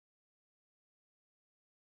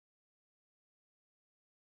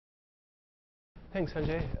Thanks,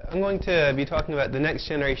 Sanjay. I'm going to be talking about the next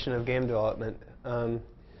generation of game development and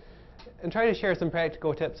try to share some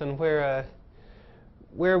practical tips on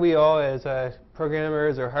where we all as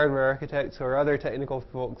programmers or hardware architects or other technical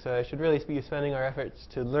folks should really be spending our efforts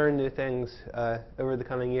to learn new things over the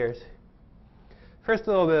coming years. First, a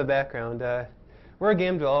little bit of background. We're a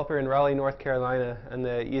game developer in Raleigh, North Carolina on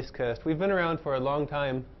the East Coast. We've been around for a long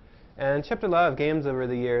time and shipped a lot of games over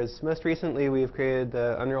the years. Most recently, we've created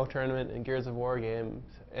the Unreal Tournament and Gears of War games.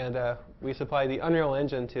 And we supply the Unreal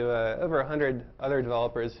Engine to over 100 other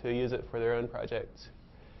developers who use it for their own projects.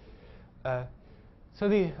 So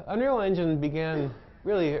the Unreal Engine began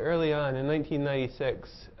really early on in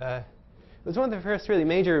 1996. It was one of the first really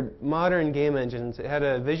major modern game engines. It had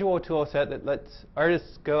a visual tool set that lets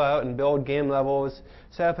artists go out and build game levels,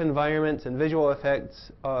 set up environments and visual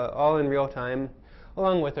effects all in real time,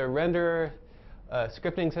 along with a renderer,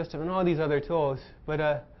 scripting system, and all these other tools.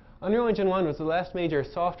 But Unreal Engine 1 was the last major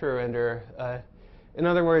software renderer. In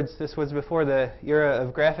other words, this was before the era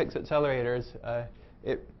of graphics accelerators.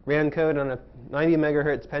 It ran code on a 90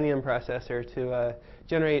 megahertz Pentium processor to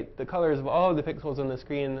generate the colors of all of the pixels on the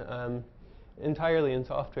screen entirely in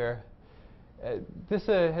software. This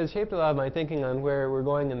has shaped a lot of my thinking on where we're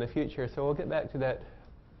going in the future, so we'll get back to that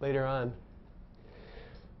later on.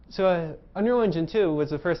 So Unreal Engine 2 was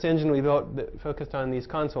the first engine we built that focused on these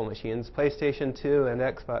console machines, PlayStation 2 and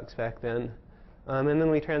Xbox back then. And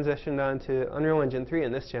then we transitioned on to Unreal Engine 3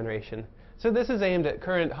 in this generation. So this is aimed at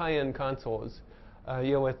current high-end consoles,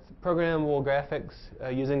 with programmable graphics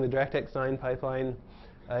using the DirectX 9 pipeline.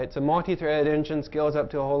 It's a multi-thread engine, scales up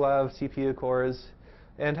to a whole lot of CPU cores,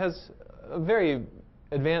 and has a very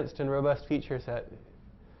advanced and robust feature set.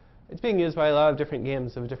 It's being used by a lot of different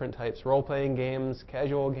games of different types: role-playing games,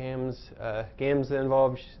 casual games, games that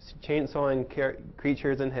involve chainsawing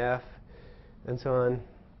creatures in half, and so on.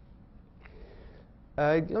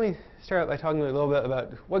 Let me start out by talking a little bit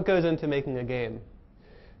about what goes into making a game.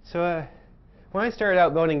 So when I started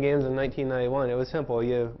out building games in 1991, it was simple.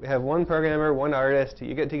 You have one programmer, one artist,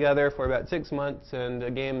 you get together for about 6 months, and the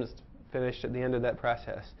game is finished at the end of that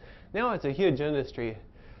process. Now it's a huge industry.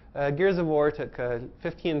 Gears of War took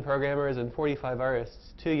 15 programmers and 45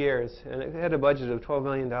 artists, 2 years, and it had a budget of $12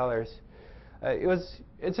 million.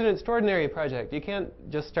 It's an extraordinary project. You can't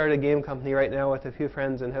just start a game company right now with a few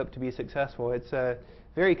friends and hope to be successful. It's a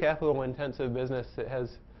very capital-intensive business that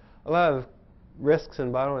has a lot of risks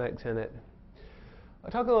and bottlenecks in it.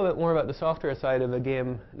 I'll talk a little bit more about the software side of a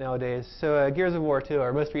game nowadays. So Gears of War 2,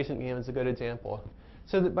 our most recent game, is a good example.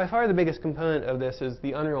 So by far the biggest component of this is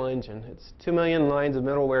the Unreal Engine. It's 2 million lines of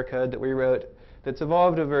middleware code that we wrote that's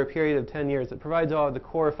evolved over a period of 10 years that provides all of the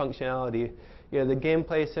core functionality. You know, the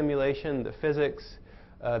gameplay simulation, the physics,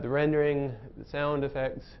 the rendering, the sound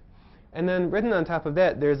effects. And then written on top of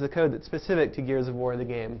that, there's the code that's specific to Gears of War, the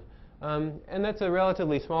game. And that's a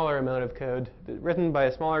relatively smaller amount of code written by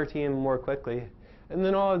a smaller team more quickly. And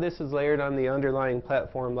then all of this is layered on the underlying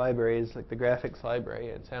platform libraries like the graphics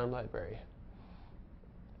library and sound library.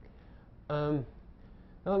 Now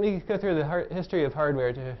let me go through the history of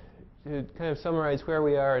hardware to kind of summarize where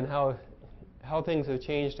we are and how things have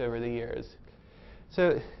changed over the years.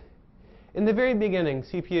 So in the very beginning,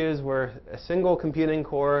 CPUs were a single computing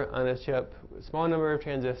core on a chip, a small number of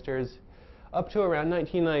transistors, up to around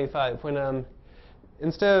 1995 when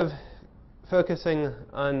instead of focusing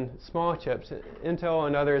on small chips, Intel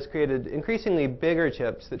and others created increasingly bigger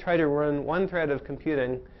chips that try to run one thread of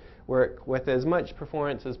computing work with as much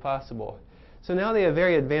performance as possible. So now they have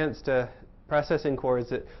very advanced processing cores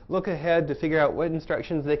that look ahead to figure out what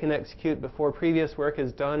instructions they can execute before previous work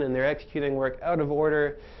is done, and they're executing work out of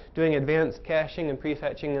order, doing advanced caching and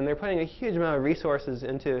prefetching, and they're putting a huge amount of resources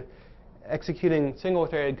into executing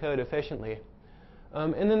single-threaded code efficiently.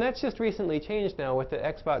 And then that's just recently changed now with the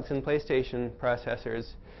Xbox and PlayStation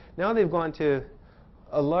processors. Now they've gone to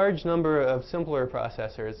a large number of simpler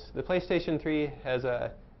processors. The PlayStation 3 has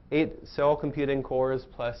 8 cell computing cores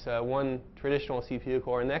plus 1 traditional CPU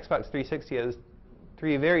core, and the Xbox 360 has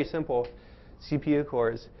 3 very simple CPU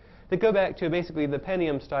cores that go back to basically the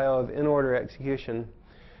Pentium style of in-order execution.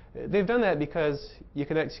 They've done that because you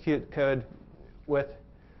can execute code with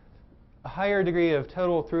a higher degree of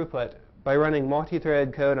total throughput by running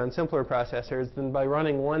multi-thread code on simpler processors than by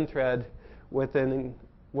running one thread with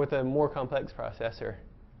a more complex processor.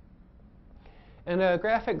 And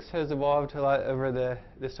graphics has evolved a lot over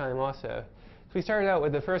this time also. So we started out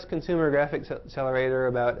with the first consumer graphics accelerator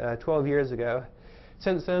about 12 years ago.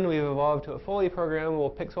 Since then, we've evolved to a fully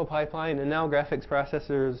programmable pixel pipeline, and now graphics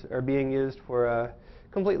processors are being used for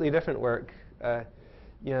completely different work,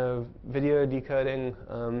 video decoding,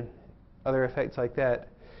 other effects like that.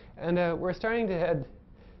 And we're starting to head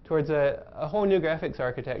towards a whole new graphics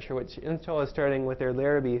architecture, which Intel is starting with their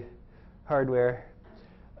Larrabee hardware,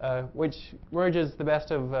 which merges the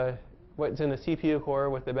best of what's in a CPU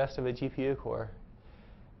core with the best of a GPU core.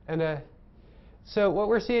 And so what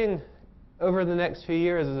we're seeing over the next few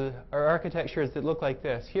years are architectures that look like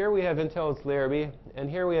this. Here we have Intel's Larrabee, and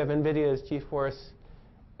here we have NVIDIA's GeForce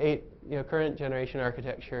 8 current generation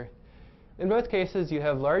architecture. In both cases, you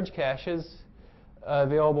have large caches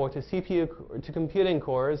available to computing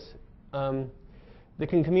cores that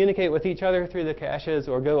can communicate with each other through the caches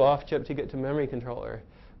or go off chip to get to memory controller.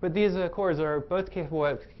 But these cores are both capable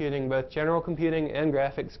of executing both general computing and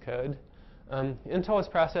graphics code. Intel's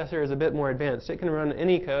processor is a bit more advanced. It can run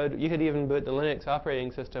any code. You could even boot the Linux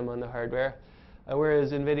operating system on the hardware,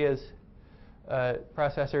 whereas NVIDIA's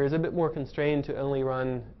processor is a bit more constrained to only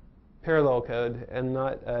run parallel code and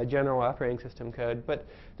not general operating system code. But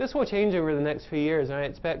this will change over the next few years, and I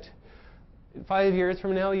expect 5 years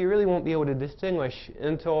from now, you really won't be able to distinguish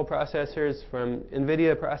Intel processors from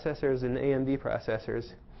NVIDIA processors and AMD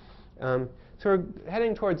processors. So we're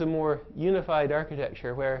heading towards a more unified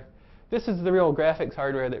architecture where this is the real graphics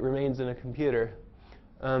hardware that remains in a computer.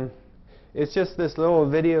 It's just this little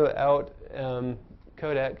video out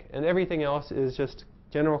codec, and everything else is just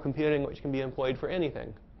general computing, which can be employed for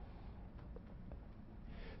anything.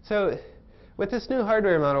 So with this new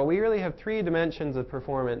hardware model, we really have 3 dimensions of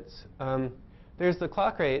performance. There's the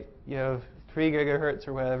clock rate. You have 3 gigahertz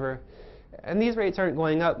or whatever. And these rates aren't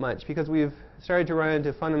going up much because we've started to run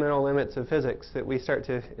into fundamental limits of physics that we start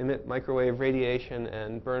to emit microwave radiation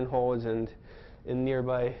and burn holes in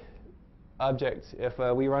nearby objects if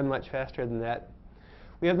we run much faster than that.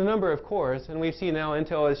 We have the number of cores, and we see now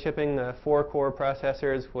Intel is shipping 4-core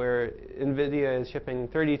processors where NVIDIA is shipping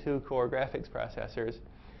 32-core graphics processors.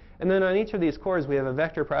 And then on each of these cores, we have a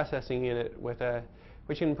vector processing unit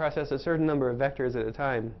which can process a certain number of vectors at a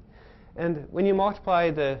time. And when you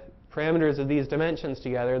multiply the parameters of these dimensions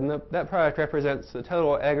together, then that product represents the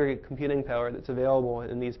total aggregate computing power that's available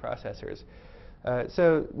in these processors.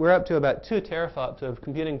 So we're up to about 2 teraflops of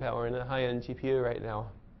computing power in a high-end GPU right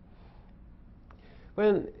now.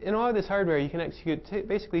 But in all of this hardware, you can execute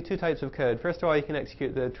basically 2 types of code. First of all, you can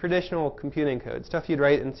execute the traditional computing code, stuff you'd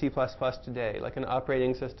write in C++ today, like an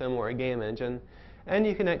operating system or a game engine. And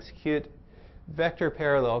you can execute vector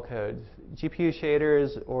parallel code, GPU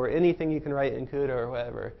shaders, or anything you can write in CUDA or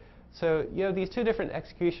whatever. So you have these 2 different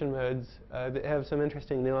execution modes that have some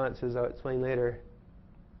interesting nuances I'll explain later.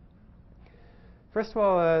 First of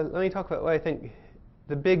all, let me talk about what I think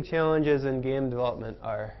the big challenges in game development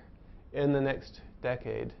are in the next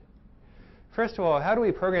decade. First of all, how do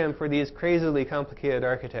we program for these crazily complicated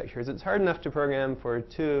architectures? It's hard enough to program for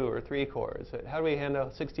 2 or 3 cores. But how do we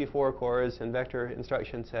handle 64 cores and vector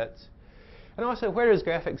instruction sets? And also, where does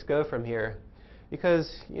graphics go from here?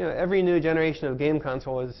 Because every new generation of game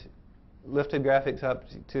console has lifted graphics up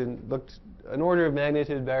to look an order of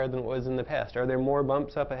magnitude better than it was in the past. Are there more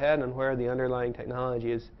bumps up ahead, and where are the underlying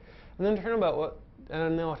technologies? And then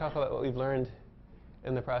then I'll talk about what we've learned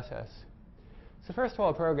in the process. So first of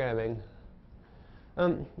all, programming.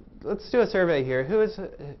 Let's do a survey here.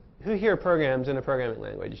 Who here programs in a programming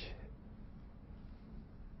language?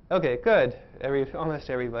 Okay, good. Almost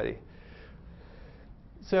everybody.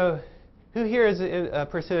 So who here is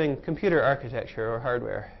pursuing computer architecture or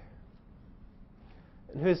hardware?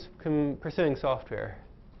 And who's pursuing software?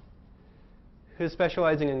 Who's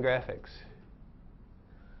specializing in graphics?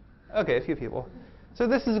 Okay, a few people. So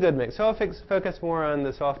this is a good mix. So I'll focus more on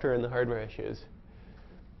the software and the hardware issues.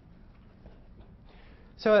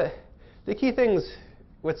 So the key things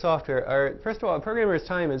with software are, first of all, a programmer's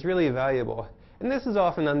time is really valuable. And this is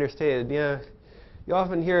often understated. You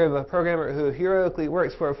often hear of a programmer who heroically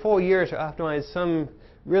works for a full year to optimize some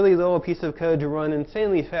really little piece of code to run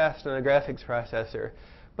insanely fast on a graphics processor.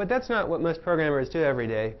 But that's not what most programmers do every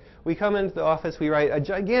day. We come into the office, we write a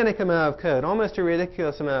gigantic amount of code, almost a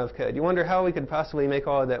ridiculous amount of code. You wonder how we could possibly make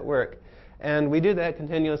all of that work. And we do that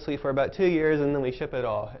continuously for about 2 years, and then we ship it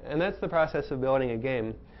all. And that's the process of building a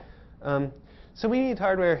game. So we need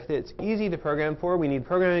hardware that's easy to program for. We need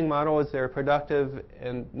programming models that are productive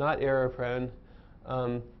and not error-prone.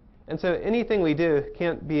 And so anything we do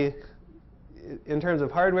can't be, in terms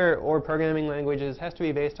of hardware or programming languages, has to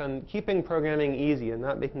be based on keeping programming easy and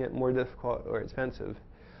not making it more difficult or expensive.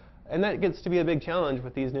 And that gets to be a big challenge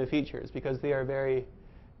with these new features because they are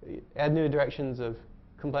add new directions of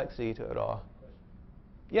complexity to it all.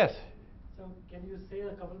 Yes? So can you say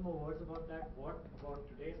a couple more words about that? What about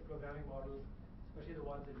today's programming models, especially the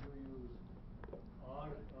ones that you use, are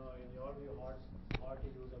in your view hard to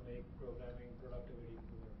use or make programming productivity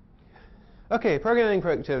improvement? Okay, programming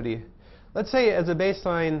productivity. Let's say as a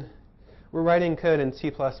baseline, we're writing code in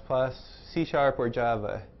C++, C#, or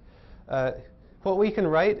Java. What we can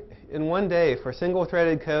write in one day for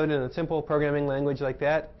single-threaded code in a simple programming language like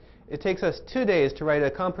that, it takes us 2 days to write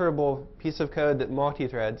a comparable piece of code that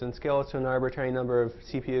multi-threads and scales to an arbitrary number of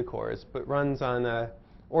CPU cores, but runs on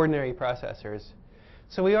ordinary processors.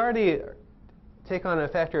 So we already take on a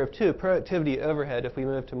factor of 2 productivity overhead if we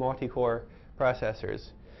move to multi-core processors.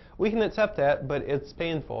 We can accept that, but it's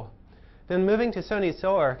painful. Then moving to Sony's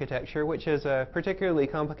cell architecture, which is particularly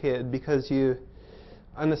complicated because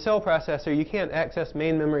on the cell processor, you can't access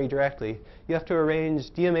main memory directly. You have to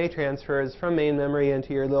arrange DMA transfers from main memory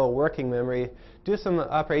into your little working memory, do some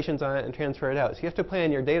operations on it, and transfer it out. So you have to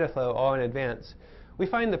plan your data flow all in advance. We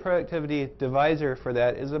find the productivity divisor for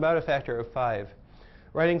that is about a factor of 5.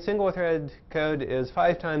 Writing single-thread code is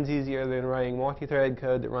 5 times easier than writing multi-thread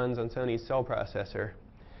code that runs on Sony's cell processor.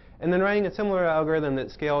 And then writing a similar algorithm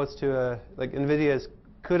that scales to like NVIDIA's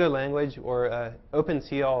CUDA language or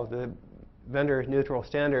OpenCL, the vendor-neutral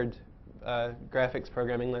standard graphics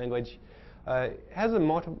programming language, has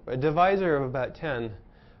a divisor of about 10.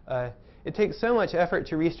 It takes so much effort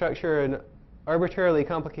to restructure an arbitrarily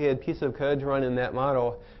complicated piece of code to run in that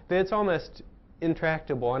model that it's almost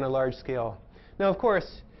intractable on a large scale. Now, of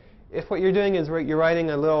course, if what you're doing is you're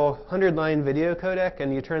writing a little 100-line video codec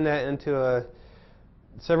and you turn that into a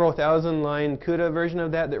several thousand-line CUDA version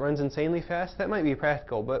of that runs insanely fast, that might be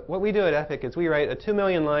practical. But what we do at Epic is we write a 2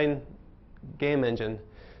 million-line game engine,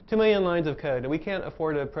 2 million lines of code, and we can't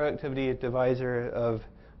afford a productivity divisor of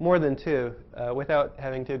more than 2 without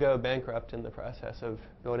having to go bankrupt in the process of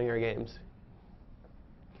building our games.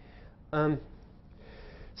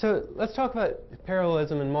 So let's talk about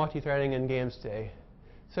parallelism and multi-threading in games today.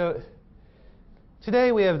 So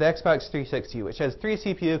today we have the Xbox 360, which has 3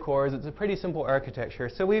 CPU cores. It's a pretty simple architecture.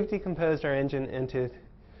 So we've decomposed our engine into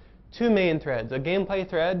 2 main threads. A gameplay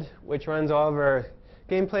thread, which runs all of our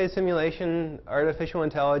gameplay simulation, artificial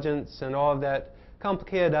intelligence, and all of that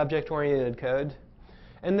complicated object-oriented code.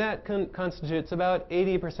 And that constitutes about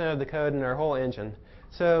 80% of the code in our whole engine.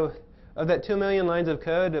 So of that 2 million lines of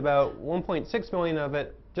code, about 1.6 million of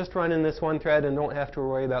it just run in this one thread and don't have to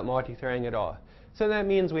worry about multi-threading at all. So that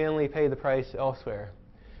means we only pay the price elsewhere.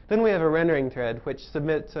 Then we have a rendering thread, which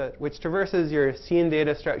traverses your scene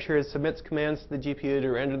data structures, submits commands to the GPU to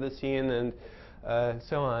render the scene, and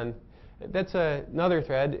so on. That's another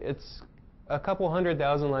thread. It's a couple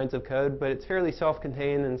 100,000 lines of code, but it's fairly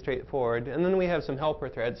self-contained and straightforward. And then we have some helper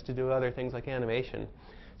threads to do other things like animation.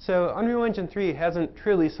 So Unreal Engine 3 hasn't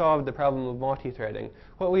truly solved the problem of multi-threading.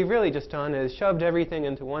 What we've really just done is shoved everything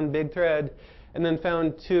into one big thread and then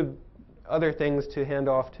found 2 other things to hand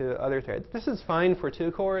off to other threads. This is fine for 2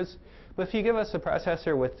 cores, but if you give us a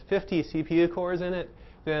processor with 50 CPU cores in it,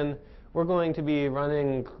 then we're going to be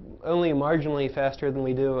running only marginally faster than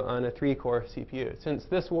we do on a 3-core CPU, since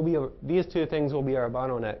these 2 things will be our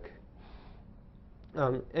bottleneck.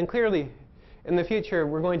 And clearly, in the future,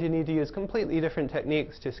 we're going to need to use completely different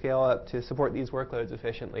techniques to scale up to support these workloads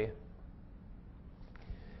efficiently.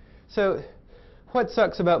 So what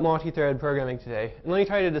sucks about multi-thread programming today? And let me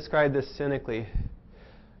try to describe this cynically.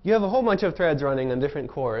 You have a whole bunch of threads running on different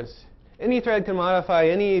cores. Any thread can modify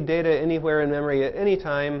any data anywhere in memory at any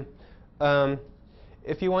time.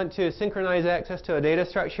 If you want to synchronize access to a data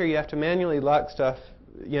structure, you have to manually lock stuff,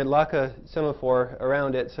 lock a semaphore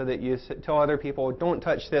around it so that you tell other people, don't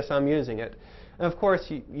touch this, I'm using it. And of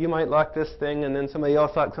course, you might lock this thing, and then somebody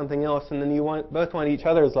else locks something else, and then you both want each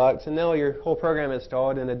other's locks, and now your whole program is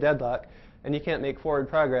stalled in a deadlock, and you can't make forward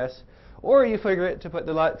progress. Or you figure it to put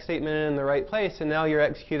the lock statement in the right place, and now you're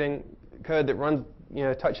executing code that runs,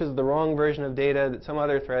 touches the wrong version of data that some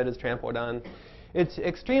other thread has trampled on. It's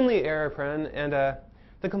extremely error-prone, and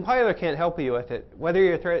the compiler can't help you with it. Whether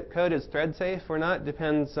your code is thread-safe or not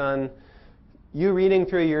depends on you reading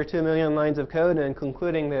through your 2 million lines of code and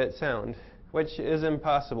concluding that it's sound, which is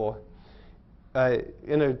impossible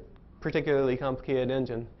in a particularly complicated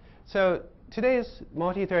engine. So today's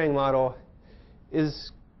multi-threading model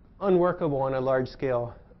is unworkable on a large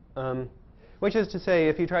scale, which is to say,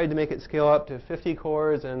 if you tried to make it scale up to 50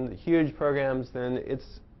 cores and huge programs, then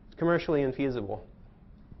it's commercially infeasible.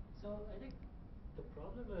 So I think the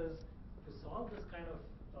problem is to solve this kind of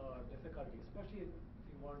difficulty, especially if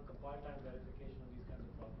you want compile time verification of these kinds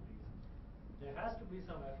of properties, there has to be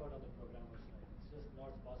some effort on the programmer's side. It's just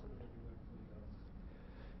not possible to do it fully yourself.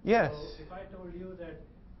 Yes. So if I told you that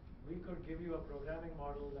we could give you a programming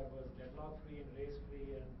model that was deadlock-free and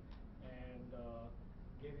race-free and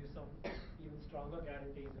gave you some even stronger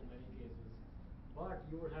guarantees in many cases, but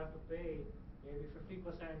you would have to pay maybe 50%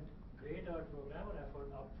 greater programmer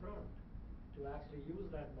effort up front to actually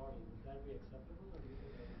use that model, would that be acceptable, or do you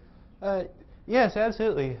think that is? Yes,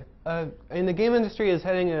 absolutely. The game industry is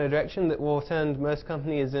heading in a direction that will send most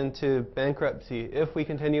companies into bankruptcy if we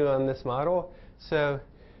continue on this model. So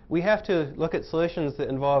we have to look at solutions that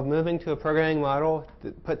involve moving to a programming model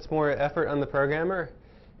that puts more effort on the programmer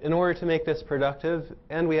in order to make this productive,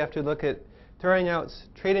 and we have to look at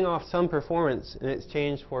trading off some performance in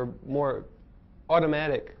exchange for more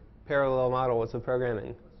automatic parallel models of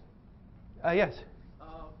programming. Yes?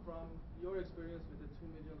 From your experience with the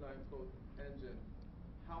 2 million line code engine,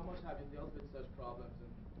 how much have you dealt with such problems and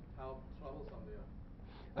how troublesome they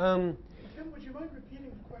are? Tim, would you mind repeating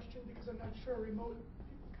the question, because I'm not sure remote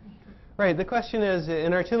people can. Right. The question is,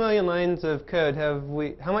 in our 2 million lines of code,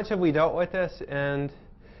 how much have we dealt with this, and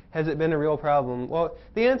has it been a real problem? Well,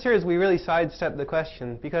 the answer is we really sidestepped the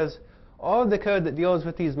question, because all of the code that deals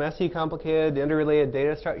with these messy, complicated, interrelated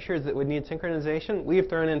data structures that would need synchronization, we've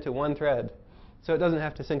thrown into one thread. So it doesn't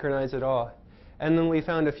have to synchronize at all. And then we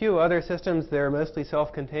found a few other systems that are mostly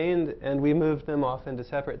self-contained, and we moved them off into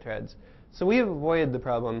separate threads. So we've avoided the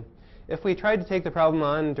problem. If we tried to take the problem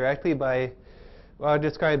on directly by, well, I'll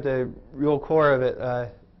describe the real core of it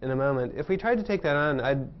in a moment. If we tried to take that on,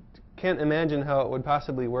 I can't imagine how it would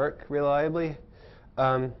possibly work reliably.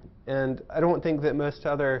 And I don't think that most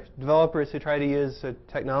other developers who try to use a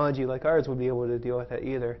technology like ours would be able to deal with that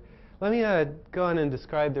either. Let me go on and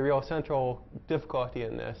describe the real central difficulty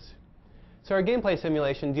in this. So our gameplay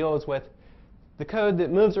simulation deals with the code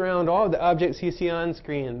that moves around all of the objects you see on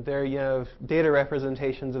screen. They're data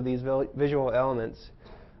representations of these visual elements.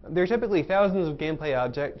 There are typically thousands of gameplay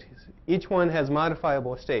objects. Each one has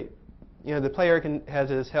modifiable state. The player has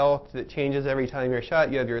his health that changes every time you're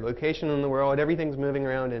shot. You have your location in the world. Everything's moving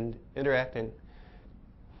around and interacting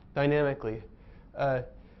dynamically.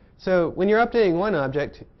 So when you're updating one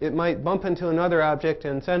object, it might bump into another object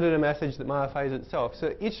and send it a message that modifies itself.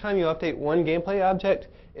 So each time you update one gameplay object,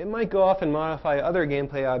 it might go off and modify other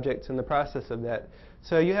gameplay objects in the process of that.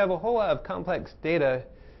 So you have a whole lot of complex data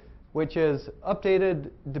which is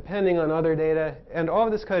updated depending on other data, and all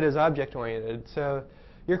of this code is object-oriented. So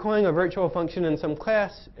you're calling a virtual function in some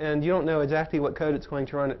class, and you don't know exactly what code it's going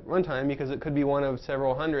to run at runtime because it could be one of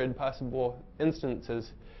several hundred possible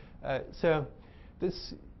instances. So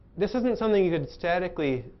this isn't something you could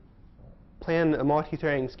statically plan a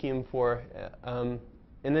multi-threading scheme for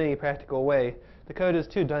in any practical way. The code is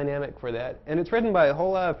too dynamic for that. And it's written by a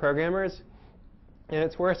whole lot of programmers, and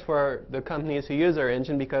it's worse for the companies who use our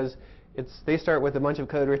engine because they start with a bunch of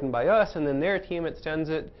code written by us, and then their team extends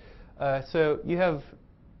it. So you have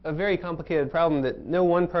a very complicated problem that no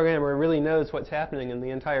one programmer really knows what's happening in the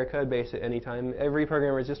entire code base at any time. Every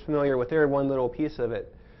programmer is just familiar with their one little piece of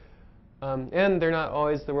it. And they're not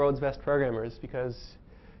always the world's best programmers because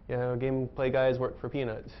gameplay guys work for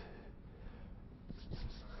peanuts.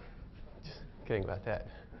 Just kidding about that.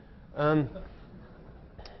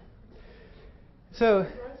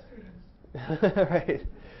 Right.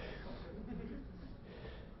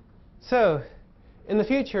 So in the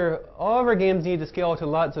future, all of our games need to scale to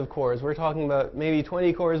lots of cores. We're talking about maybe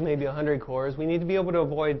 20 cores, maybe 100 cores. We need to be able to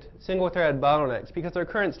avoid single-thread bottlenecks because our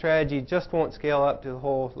current strategy just won't scale up to the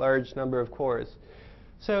whole large number of cores.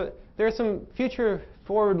 So there are some future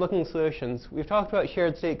forward-looking solutions. We've talked about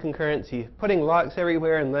shared state concurrency, putting locks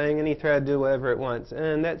everywhere and letting any thread do whatever it wants,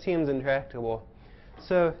 and that seems intractable.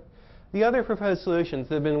 So the other proposed solutions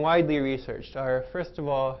that have been widely researched are, first of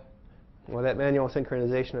all, that manual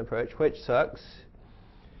synchronization approach, which sucks.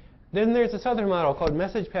 Then there's this other model called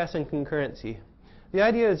message passing concurrency. The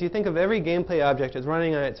idea is you think of every gameplay object as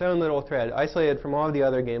running on its own little thread, isolated from all of the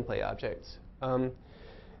other gameplay objects.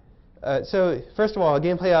 So first of all, a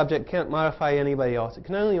gameplay object can't modify anybody else. It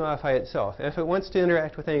can only modify itself. And if it wants to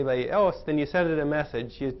interact with anybody else, then you send it a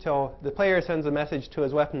message. The player sends a message to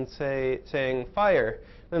his weapon saying, fire.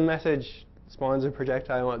 Then the message spawns a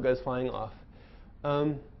projectile and it goes flying off.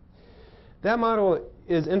 That model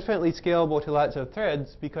is infinitely scalable to lots of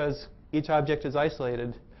threads because each object is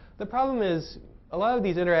isolated. The problem is a lot of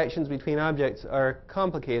these interactions between objects are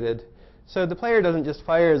complicated. So the player doesn't just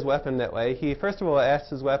fire his weapon that way. He first of all asks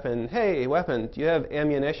his weapon, hey, weapon, do you have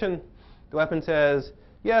ammunition? The weapon says,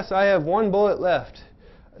 yes, I have 1 bullet left.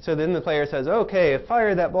 So then the player says, okay,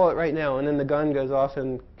 fire that bullet right now. And then the gun goes off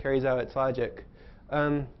and carries out its logic.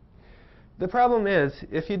 The problem is,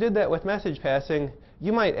 if you did that with message passing,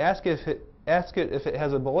 you might ask it if it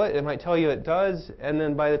has a bullet. It might tell you it does, and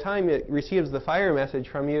then by the time it receives the fire message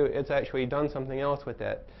from you, it's actually done something else with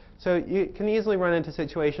that. So you can easily run into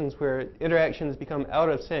situations where interactions become out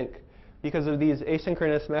of sync because of these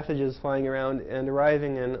asynchronous messages flying around and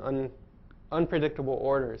arriving in unpredictable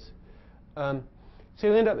orders. So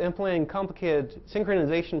you end up implementing complicated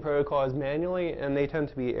synchronization protocols manually, and they tend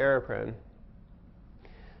to be error-prone.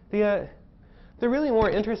 The really more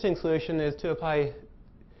interesting solution is to apply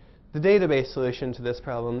the database solution to this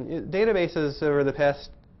problem. Databases over the past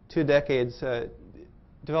 2 decades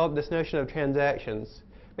developed this notion of transactions.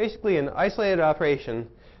 Basically an isolated operation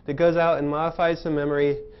that goes out and modifies some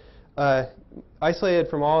memory, isolated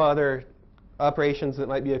from all other operations that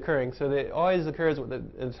might be occurring. So that it always occurs with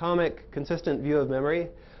an atomic, consistent view of memory.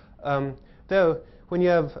 Though, when you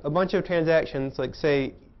have a bunch of transactions, like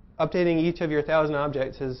say, updating each of your 1,000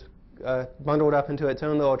 objects is bundled up into its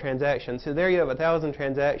own little transaction. So there you have 1,000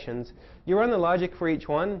 transactions. You run the logic for each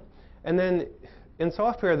one, and then in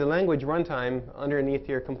software, the language runtime underneath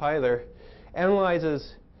your compiler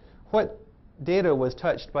analyzes what data was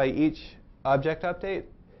touched by each object update,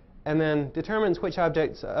 and then determines which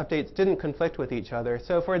updates didn't conflict with each other.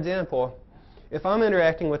 So for example, if I'm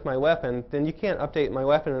interacting with my weapon, then you can't update my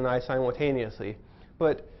weapon and I simultaneously.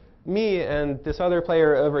 But me and this other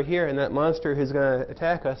player over here and that monster who's going to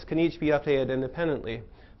attack us can each be updated independently.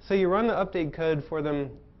 So you run the update code for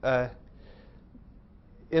them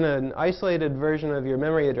in an isolated version of your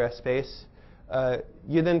memory address space.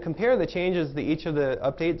 You then compare the changes that each of the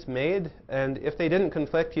updates made, and if they didn't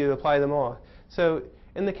conflict, you apply them all. So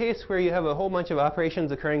in the case where you have a whole bunch of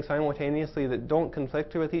operations occurring simultaneously that don't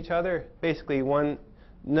conflict with each other, basically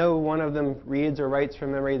no one of them reads or writes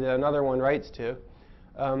from memory that another one writes to,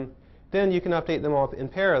 then you can update them all in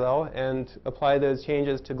parallel and apply those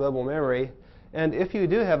changes to global memory. And if you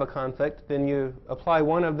do have a conflict, then you apply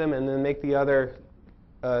one of them and then make the other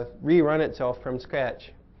rerun itself from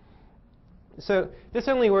scratch. So this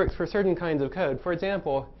only works for certain kinds of code. For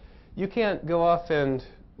example, you can't go off and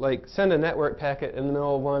send a network packet in the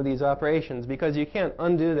middle of one of these operations because you can't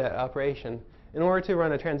undo that operation. In order to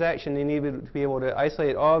run a transaction, you need to be able to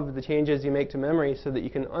isolate all of the changes you make to memory so that you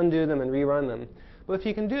can undo them and rerun them. But if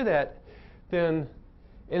you can do that, then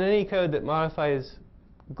in any code that modifies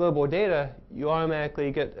global data, you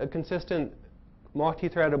automatically get a consistent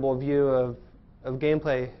multi-threadable view of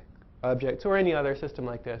gameplay objects or any other system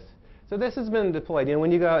like this. So this has been deployed.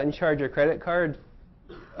 When you go out and charge your credit card,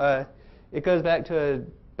 it goes back to a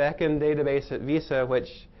backend database at Visa,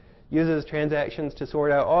 which uses transactions to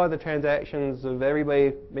sort out all the transactions of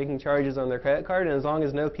everybody making charges on their credit card. And as long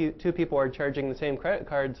as no two people are charging the same credit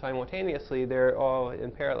card simultaneously, they're all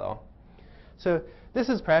in parallel. So this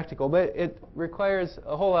is practical, but it requires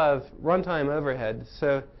a whole lot of runtime overhead.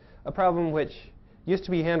 So a problem which used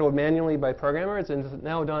to be handled manually by programmers and is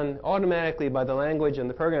now done automatically by the language and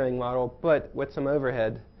the programming model, but with some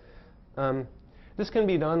overhead. This can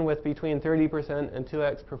be done with between 30% and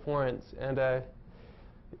 2x performance. And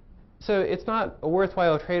so it's not a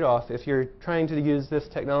worthwhile trade-off if you're trying to use this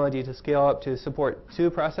technology to scale up to support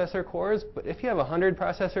 2 processor cores. But if you have 100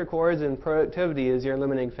 processor cores and productivity is your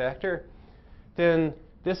limiting factor, then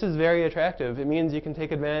this is very attractive. It means you can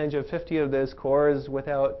take advantage of 50 of those cores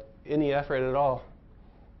without any effort at all.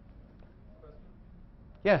 Question?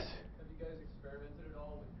 Yes? Have you guys experimented at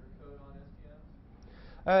all with your code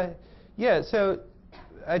on STMs? Yeah, so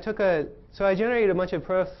I generated a bunch of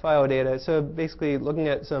profile data. So basically looking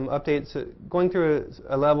at some updates, going through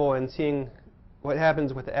a level and seeing what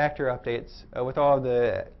happens with the actor updates with all of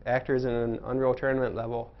the actors in an Unreal Tournament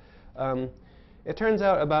level. It turns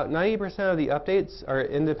out about 90% of the updates are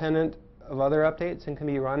independent of other updates and can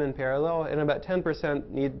be run in parallel, and about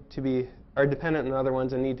 10% are dependent on other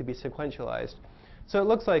ones and need to be sequentialized. So it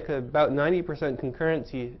looks like about 90%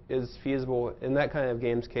 concurrency is feasible in that kind of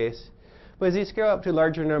games case. But as you scale up to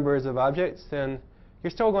larger numbers of objects, then you're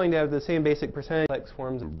still going to have the same basic percentage complex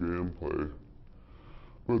forms of gameplay.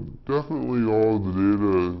 But definitely all the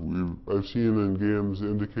data I've seen in games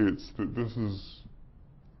indicates that this is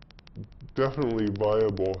definitely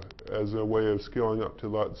viable as a way of scaling up to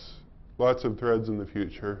lots of threads in the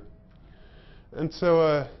future. And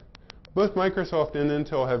so both Microsoft and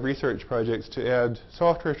Intel have research projects to add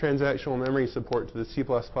software transactional memory support to the C++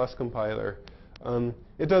 compiler.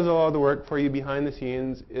 It does all the work for you behind the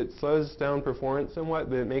scenes. It slows down performance somewhat,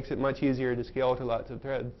 but it makes it much easier to scale to lots of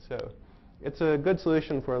threads. So it's a good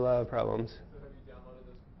solution for a lot of problems. So have you downloaded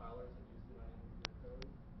those compilers and used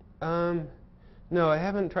it on your code? No, I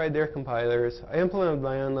haven't tried their compilers. I implemented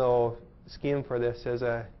my own little scheme for this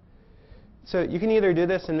so you can either do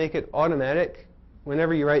this and make it automatic.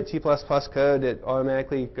 Whenever you write C++ code, it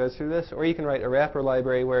automatically goes through this, or you can write a wrapper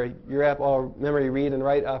library where you wrap all memory read and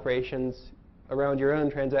write operations around your own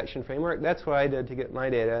transaction framework. That's what I did to get my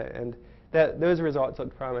data, and those results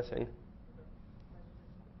looked promising.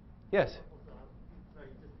 Yes? Sorry,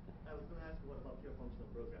 I was going to ask you what about pure functional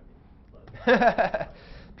programming.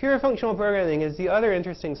 pure functional programming is the other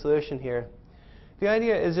interesting solution here. The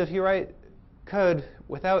idea is if you write code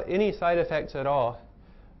without any side effects at all,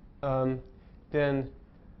 then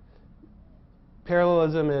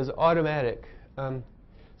parallelism is automatic.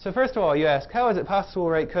 So first of all, you ask, how is it possible to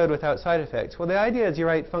write code without side effects? Well, the idea is you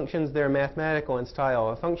write functions that are mathematical in style.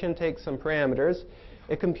 A function takes some parameters.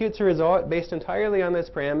 It computes a result based entirely on those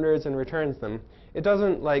parameters and returns them. It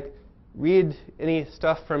doesn't like read any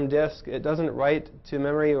stuff from disk. It doesn't write to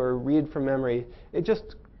memory or read from memory. It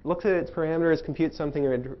just looks at its parameters, computes something,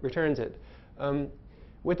 and returns it.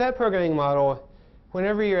 With that programming model,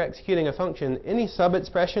 whenever you're executing a function, any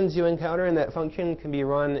sub-expressions you encounter in that function can be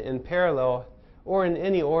run in parallel or in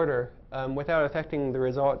any order without affecting the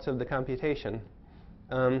results of the computation.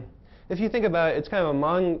 If you think about it, it's kind of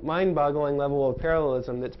a mind-boggling level of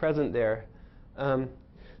parallelism that's present there.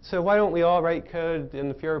 So why don't we all write code in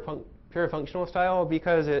the pure functional style?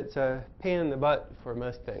 Because it's a pain in the butt for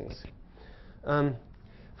most things.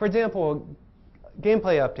 For example,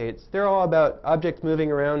 gameplay updates. They're all about objects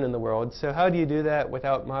moving around in the world. So how do you do that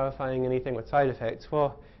without modifying anything with side effects?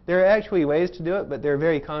 Well, there are actually ways to do it, but they're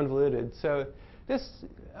very convoluted. So this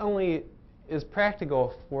only is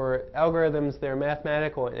practical for algorithms that are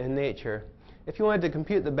mathematical in nature. If you wanted to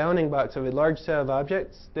compute the bounding box of a large set of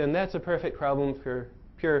objects, then that's a perfect problem for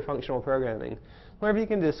pure functional programming. Whenever you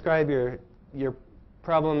can describe your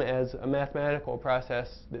problem as a mathematical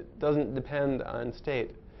process that doesn't depend on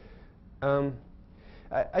state.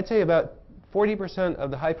 I'd say about 40%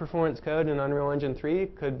 of the high-performance code in Unreal Engine 3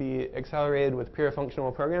 could be accelerated with pure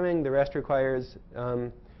functional programming. The rest requires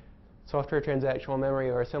software transactional memory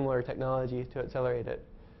or a similar technology to accelerate it.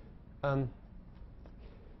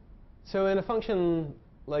 So in a function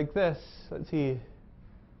like this, let's see,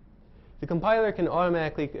 the compiler can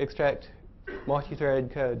automatically extract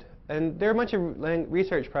multi-threaded code. And there are a bunch of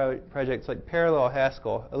research projects like Parallel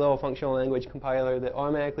Haskell, a little functional language compiler that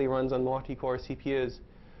automatically runs on multi-core CPUs.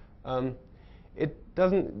 It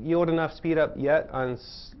doesn't yield enough speed up yet on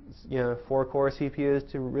 4-core CPUs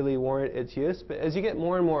to really warrant its use. But as you get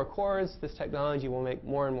more and more cores, this technology will make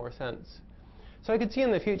more and more sense. So I could see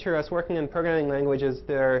in the future us working in programming languages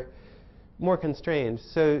that are more constrained.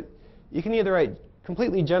 So you can either write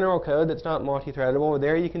completely general code that's not multi-threadable.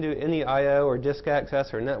 There you can do any I/O or disk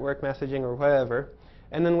access or network messaging or whatever.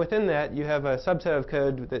 And then within that, you have a subset of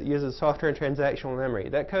code that uses software and transactional memory.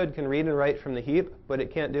 That code can read and write from the heap, but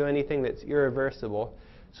it can't do anything that's irreversible.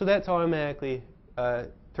 So that's automatically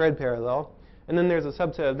thread parallel. And then there's a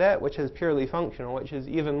subset of that which is purely functional, which is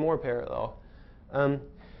even more parallel.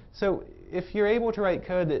 So if you're able to write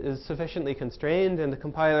code that is sufficiently constrained and the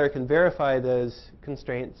compiler can verify those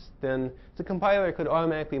constraints, then the compiler could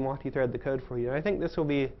automatically multi-thread the code for you. And I think this will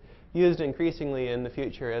be used increasingly in the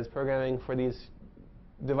future as programming for these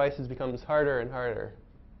devices becomes harder and harder.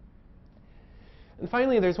 And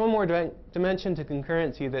finally, there's one more dimension to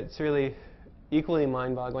concurrency that's really equally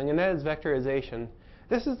mind-boggling, and that is vectorization.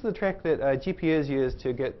 This is the trick that GPUs use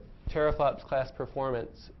to get teraflops class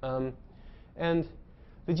performance. And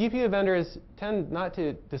the GPU vendors tend not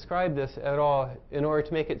to describe this at all in order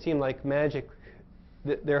to make it seem like magic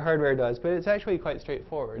that their hardware does, but it's actually quite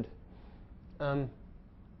straightforward.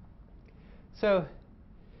 So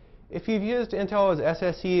if you've used Intel's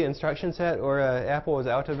SSE instruction set or Apple's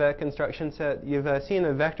AltaVec instruction set, you've seen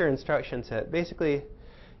a vector instruction set. Basically,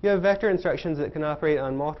 you have vector instructions that can operate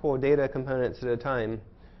on multiple data components at a time.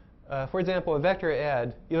 For example, a vector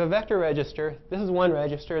add. You have a vector register. This is one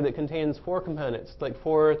register that contains 4 components, like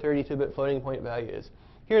 4 32-bit floating point values.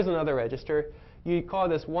 Here's another register. You call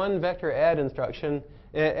this one vector add instruction,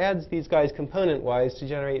 and it adds these guys component-wise to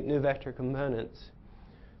generate new vector components.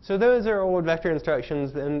 So those are old vector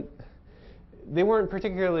instructions, and they weren't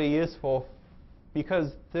particularly useful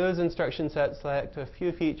because those instruction sets lacked a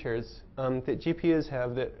few features that GPUs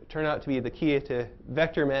have that turn out to be the key to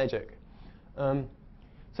vector magic.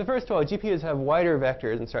 So first of all, GPUs have wider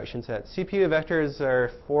vector instruction sets. CPU vectors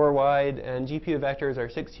are 4 wide, and GPU vectors are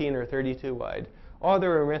 16 or 32 wide. All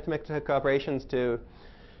their arithmetic operations to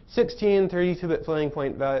 16 32-bit floating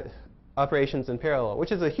point operations in parallel,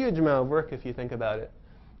 which is a huge amount of work if you think about it.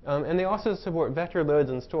 And they also support vector loads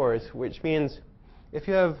and stores, which means if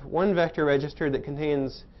you have one vector register that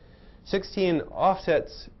contains 16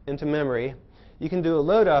 offsets into memory, you can do a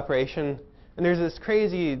load operation. And there's this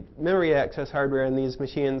crazy memory access hardware in these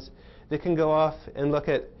machines that can go off and look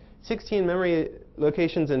at 16 memory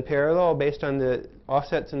locations in parallel based on the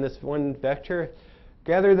offsets in this one vector,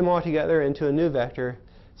 gather them all together into a new vector.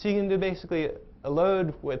 So you can do basically a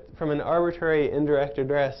load from an arbitrary indirect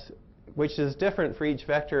address, which is different for each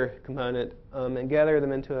vector component, and gather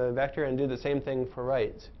them into a vector and do the same thing for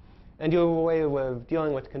writes. and you have a way of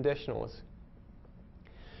dealing with conditionals.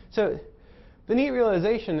 So the neat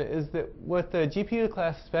realization is that with the GPU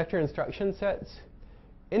class vector instruction sets,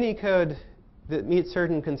 any code that meets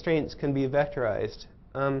certain constraints can be vectorized.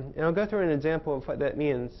 And I'll go through an example of what that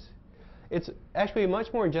means. It's actually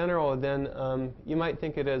much more general than you might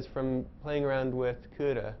think it is from playing around with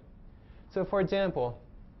CUDA. So for example,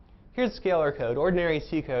 here's scalar code, ordinary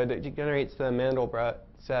C code that generates the Mandelbrot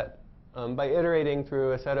set by iterating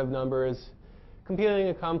through a set of numbers, computing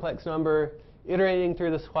a complex number, iterating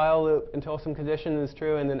through this while loop until some condition is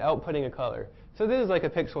true, and then outputting a color. So this is like a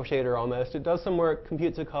pixel shader almost. It does some work,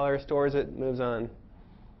 computes a color, stores it, moves on.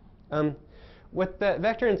 With that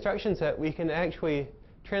vector instruction set, we can actually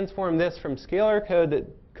transform this from scalar code that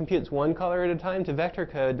computes one color at a time to vector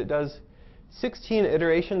code that does 16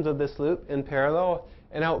 iterations of this loop in parallel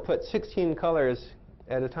and outputs 16 colors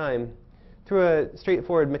at a time through a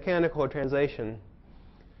straightforward mechanical translation.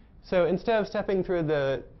 So instead of stepping through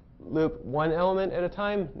the loop one element at a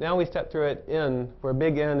time, now we step through it N, where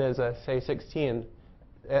big N is, say, 16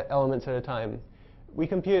 elements at a time. We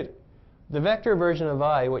compute the vector version of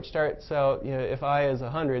I, which starts out, if I is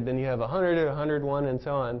 100, then you have 100, 101, and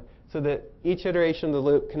so on, so that each iteration of the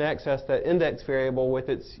loop can access that index variable with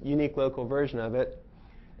its unique local version of it.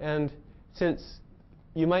 And since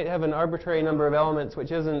you might have an arbitrary number of elements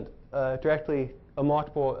which isn't directly a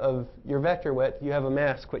multiple of your vector width, you have a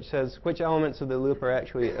mask which says which elements of the loop are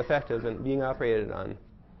actually effective and being operated on.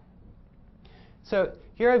 So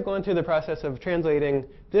here I've gone through the process of translating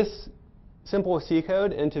this simple C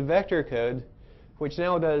code into vector code, which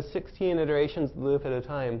now does 16 iterations of the loop at a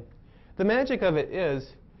time. The magic of it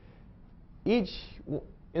is each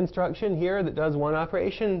instruction here that does one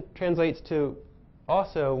operation translates to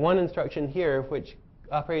also one instruction here which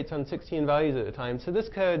operates on 16 values at a time. So this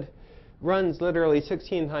code runs literally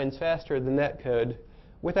 16 times faster than that code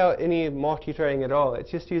without any multi-threading at all.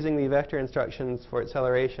 It's just using the vector instructions for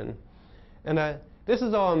acceleration. And this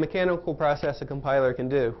is all a mechanical process a compiler can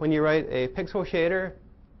do. When you write a pixel shader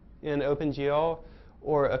in OpenGL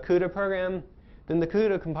or a CUDA program, then the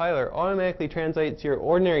CUDA compiler automatically translates your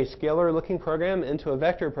ordinary scalar-looking program into a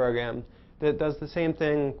vector program that does the same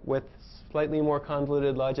thing with slightly more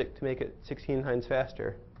convoluted logic to make it 16 times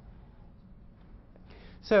faster.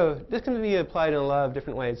 So this can be applied in a lot of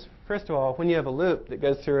different ways. First of all, when you have a loop that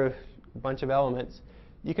goes through a bunch of elements,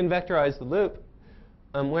 you can vectorize the loop.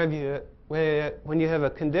 When you have a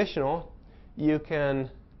conditional, you can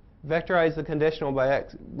vectorize the conditional by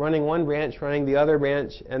running one branch, running the other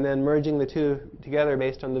branch, and then merging the two together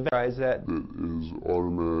based on the vectorize that is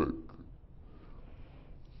automatic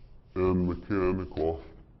and mechanical.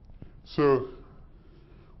 So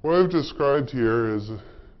what I've described here is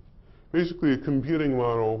basically a computing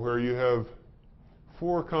model where you have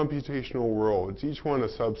 4 computational worlds, each one a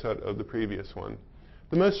subset of the previous one.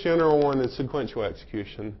 The most general one is sequential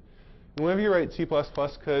execution. And whenever you write C++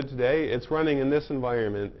 code today, it's running in this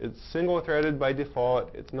environment. It's single-threaded by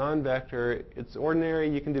default, it's non-vector, it's ordinary,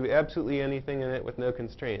 you can do absolutely anything in it with no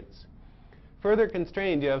constraints. Further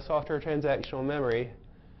constrained, you have software transactional memory.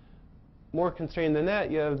 More constrained than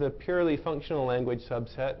that, you have the purely functional language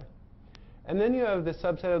subset. And then you have the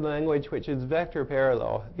subset of the language which is vector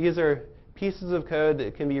parallel. These are pieces of code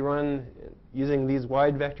that can be run using these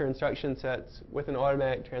wide vector instruction sets with an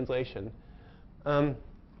automatic translation.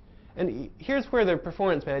 And here's where the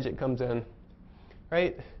performance magic comes in,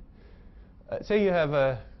 right? Say you have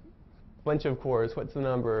a bunch of cores. What's the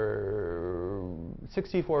number?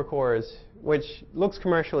 64 cores, which looks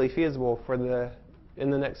commercially feasible for in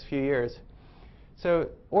the next few years. So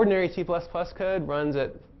ordinary C++ code runs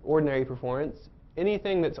at ordinary performance.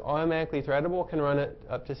 Anything that's automatically threadable can run at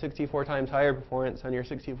up to 64 times higher performance on your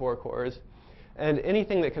 64 cores. And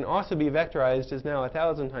anything that can also be vectorized is now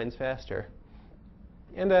 1,000 times faster.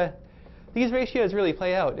 And these ratios really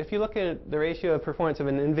play out. If you look at the ratio of performance of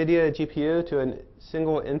an NVIDIA GPU to a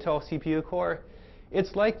single Intel CPU core,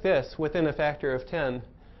 it's like this within a factor of 10.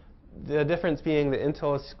 The difference being that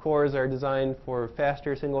Intel's cores are designed for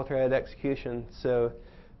faster single-threaded execution. So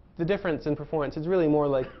the difference in performance is really more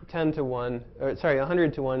like 10 to 1, or sorry,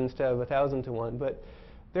 100 to 1 instead of 1,000 to 1. But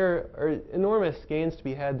there are enormous gains to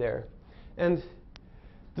be had there. And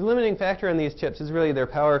the limiting factor on these chips is really their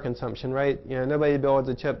power consumption, right? Nobody builds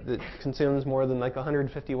a chip that consumes more than like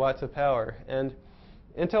 150 watts of power. And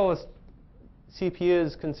Intel's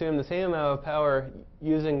CPUs consume the same amount of power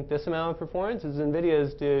using this amount of performance as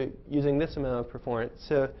NVIDIA's do using this amount of performance.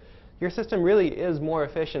 So your system really is more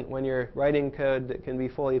efficient when you're writing code that can be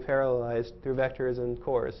fully parallelized through vectors and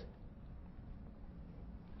cores.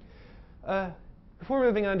 before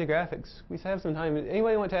moving on to graphics, we have some time.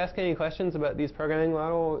 Anybody want to ask any questions about these programming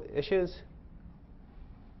model issues?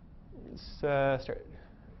 Let's start.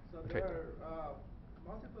 So there are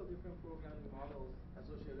multiple different programming models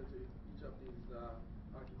associated to each of these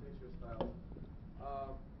architecture styles.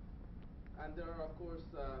 And there are, of course,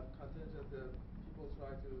 contingent that people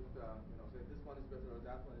try to say this one is better or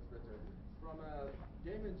that one is better. From a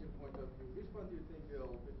game engine point of view, which one do you think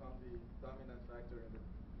will become the dominant factor in the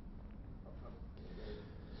upcoming days?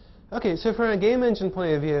 Okay, so from a game engine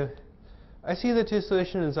point of view, I see the two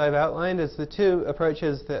solutions I've outlined as the two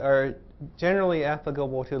approaches that are generally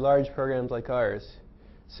applicable to large programs like ours.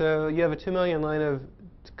 So you have a 2 million line of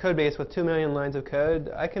code base with 2 million lines of code.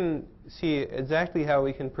 I can see exactly how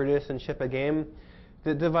we can produce and ship a game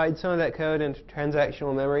that divides some of that code into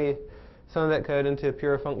transactional memory, some of that code into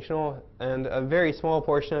pure functional, and a very small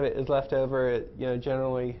portion of it is left over,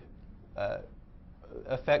 generally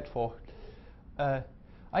effectful.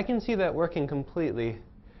 I can see that working completely.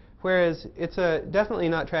 Whereas it's definitely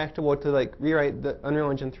not tractable to rewrite the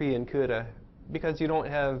Unreal Engine 3 in CUDA, because you don't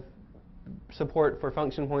have support for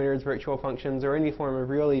function pointers, virtual functions, or any form of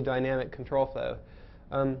really dynamic control flow.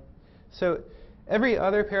 So every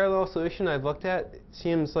other parallel solution I've looked at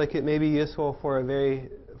seems like it may be useful for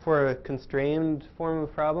a constrained form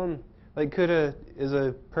of problem. Like CUDA is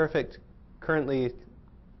currently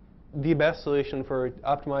the best solution for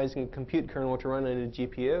optimizing a compute kernel to run on a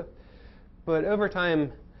GPU. But over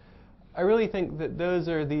time, I really think that those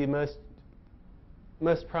are the most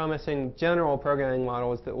promising general programming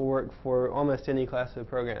models that will work for almost any class of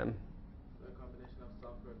program. So a combination of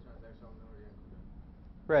software, transactional memory, and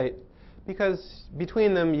CUDA. Right. Because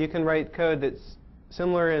between them, you can write code that's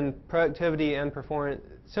similar in productivity and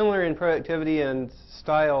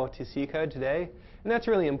style to C code today. And that's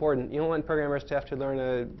really important. You don't want programmers to have to learn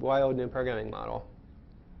a wild new programming model.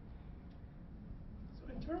 So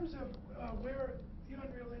in terms of where the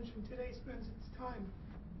Unreal Engine today spends its time,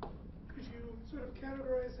 could you sort of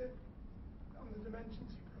categorize it on the dimensions you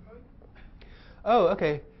provide? Oh,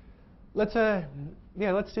 okay. Let's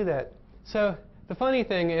do that. So the funny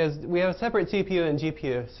thing is we have a separate CPU and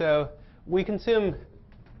GPU. So we consume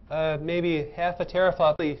maybe half a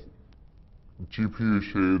teraflop. GPU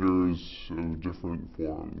shaders of different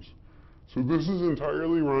forms. So this is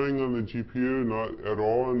entirely running on the GPU, not at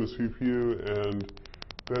all on the CPU, and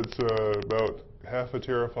that's about half a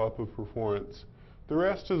teraflop of performance. The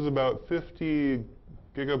rest is about 50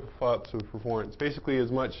 gigaflops of performance, basically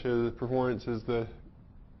as much performance as the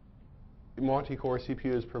multi-core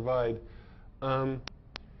CPUs provide.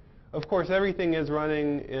 Of course, everything is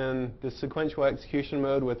running in the sequential execution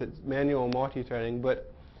mode with its manual multi-threading, but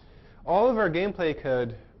all of our gameplay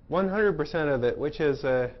code, 100% of it, which is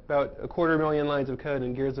about 250,000 lines of code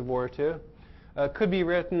in Gears of War 2, could be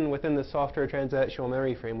written within the software transactional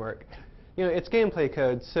memory framework. It's gameplay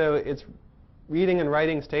code, so it's reading and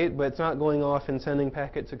writing state, but it's not going off and sending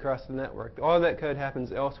packets across the network. All of that code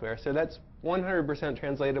happens elsewhere, so that's 100%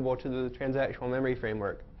 translatable to the transactional memory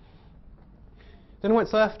framework. Then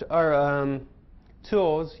what's left are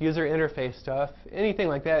tools, user interface stuff. Anything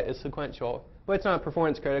like that is sequential, but it's not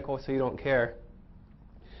performance critical, so you don't care.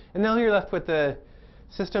 And now you're left with the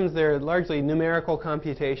systems that are largely numerical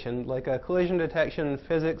computation, like collision detection,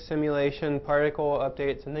 physics simulation, particle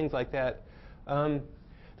updates, and things like that.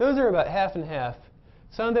 Those are about half and half.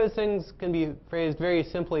 Some of those things can be phrased very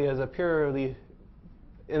simply as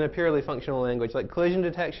in a purely functional language. Like collision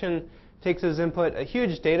detection takes as input a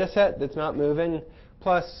huge data set that's not moving,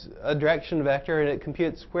 plus a direction vector, and it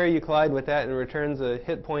computes where you collide with that and returns a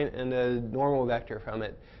hit point and a normal vector from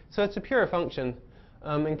it. So it's a pure function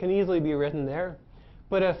and can easily be written there.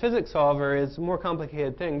 But a physics solver is a more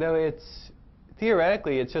complicated thing, though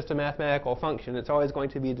theoretically it's just a mathematical function. It's always going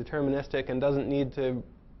to be deterministic and doesn't need to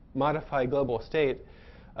modify global state.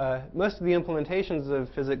 Most of the implementations of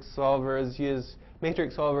physics solvers use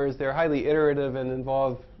matrix solvers. They're highly iterative and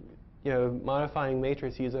involve modifying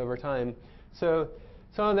matrices over time. So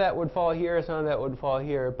some of that would fall here, some of that would fall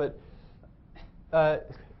here. But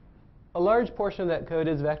a large portion of that code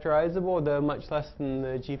is vectorizable, though much less than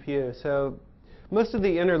the GPU. So most of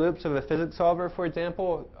the inner loops of a physics solver, for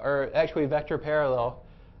example, are actually vector parallel.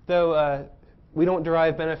 Though we don't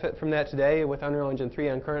derive benefit from that today with Unreal Engine 3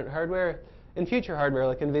 on current hardware. In future hardware,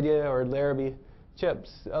 like NVIDIA or Larrabee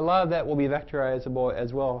chips, a lot of that will be vectorizable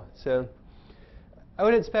as well. So I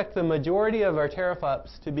would expect the majority of our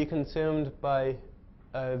teraflops to be consumed by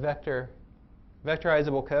vectorizable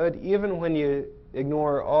code, even when you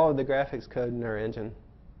ignore all of the graphics code in our engine.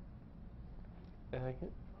 So how do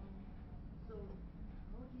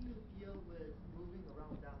you deal with moving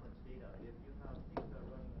around that much data if you have things that are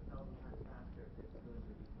running 1,000 times faster? If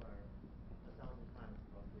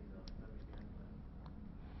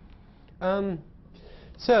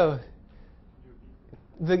So,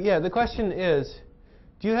 the question is,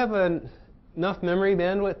 do you have enough memory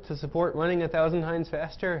bandwidth to support running 1,000 times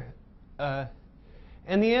faster?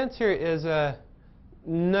 And the answer is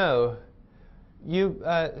no.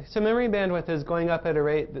 So memory bandwidth is going up at a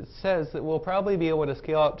rate that says that we'll probably be able to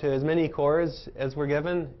scale up to as many cores as we're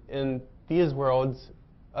given in these worlds,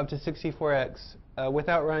 up to 64x,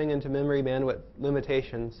 without running into memory bandwidth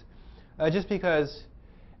limitations. Just because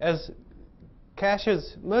as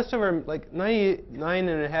caches, most of our, like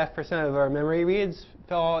 99.5% of our memory reads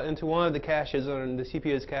fall into one of the caches on the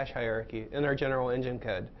CPU's cache hierarchy in our general engine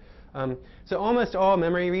code. So almost all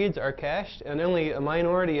memory reads are cached, and only a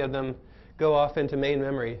minority of them go off into main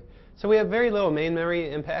memory. So we have very little main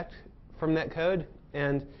memory impact from that code.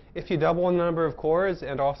 And if you double the number of cores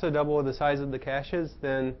and also double the size of the caches,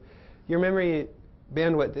 then your memory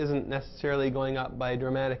bandwidth isn't necessarily going up by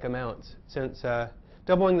dramatic amounts, since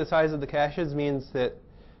doubling the size of the caches means that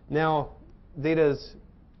now data's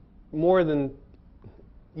more than,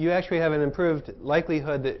 you actually have an improved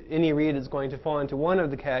likelihood that any read is going to fall into one of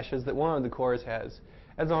the caches that one of the cores has,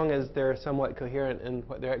 as long as they're somewhat coherent in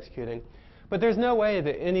what they're executing. But there's no way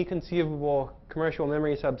that any conceivable commercial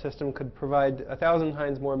memory subsystem could provide 1,000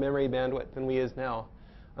 times more memory bandwidth than we use now.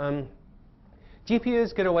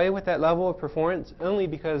 GPUs get away with that level of performance only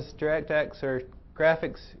because DirectX or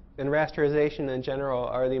graphics and rasterization in general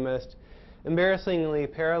are the most embarrassingly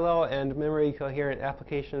parallel and memory coherent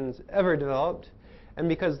applications ever developed, and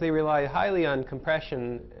because they rely highly on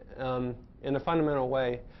compression in a fundamental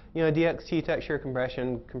way. You know, DXT texture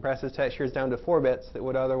compression compresses textures down to 4 bits that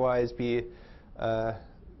would otherwise be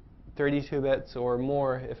 32 bits or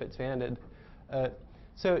more if it's banded.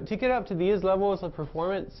 So to get up to these levels of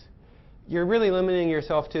performance, you're really limiting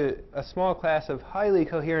yourself to a small class of highly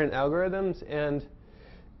coherent algorithms and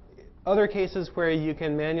other cases where you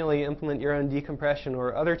can manually implement your own decompression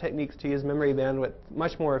or other techniques to use memory bandwidth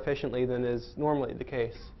much more efficiently than is normally the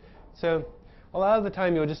case. So a lot of the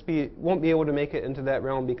time you'll just won't be able to make it into that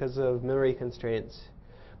realm because of memory constraints.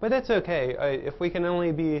 But that's okay. If we can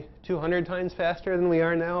only be 200 times faster than we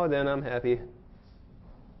are now, then I'm happy.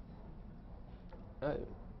 Do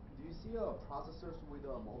you see processors with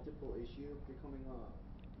a multiple issue becoming a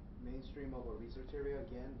mainstream of a research area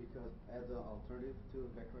again, because as an alternative to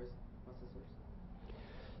vectorized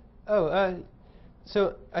processors?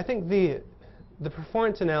 So I think the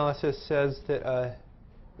performance analysis says that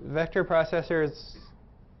vector processors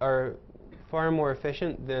are far more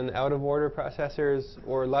efficient than out-of-order processors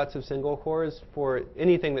or lots of single cores for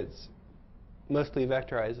anything that's mostly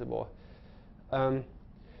vectorizable.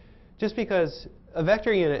 Just because a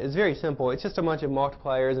vector unit is very simple. It's just a bunch of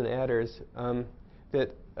multipliers and adders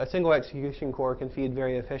that a single execution core can feed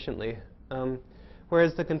very efficiently.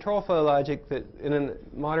 Whereas the control flow logic that in a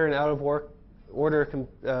modern out-of-order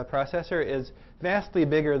processor is vastly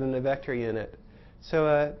bigger than the vector unit.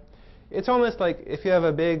 So it's almost like if you have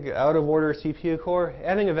a big out-of-order CPU core,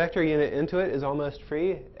 adding a vector unit into it is almost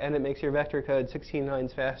free, and it makes your vector code 16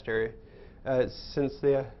 times faster, since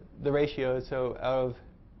the ratio is so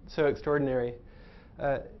extraordinary.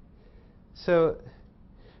 So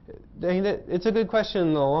it's a good question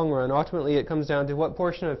in the long run. Ultimately, it comes down to what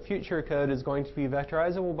portion of future code is going to be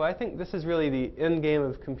vectorizable. But I think this is really the end game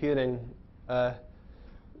of computing.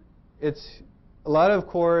 It's a lot of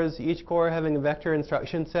cores, each core having a vector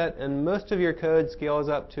instruction set, and most of your code scales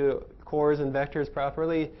up to cores and vectors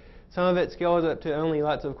properly. Some of it scales up to only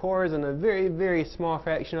lots of cores, and a very, very small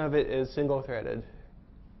fraction of it is single-threaded.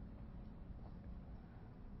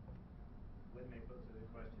 When may pose the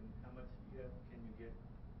question, how much can you get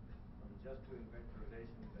from just doing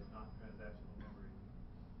vectorization but not transactional memory,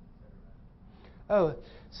 et cetera?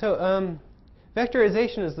 So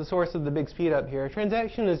vectorization is the source of the big speed up here.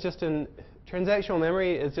 Transactional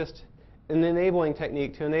memory is just an enabling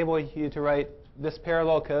technique to enable you to write this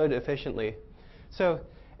parallel code efficiently. So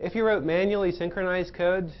if you wrote manually synchronized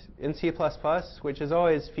code in C++, which is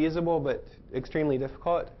always feasible but extremely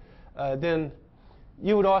difficult, then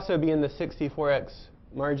you would also be in the 64x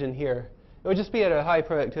margin here. It would just be at a high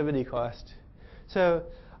productivity cost. So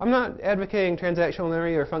I'm not advocating transactional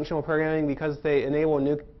memory or functional programming because they enable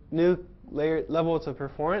new levels of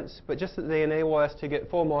performance, but just that they enable us to get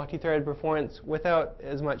full multi-threaded performance without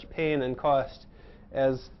as much pain and cost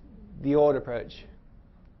as the old approach.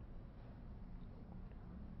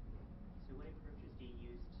 So what approaches do you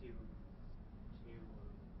use to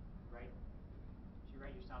write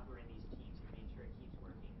your software in these teams and make sure it keeps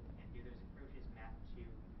working? And do those approaches map to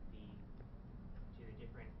the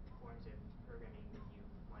different forms of programming that you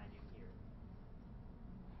want to do here?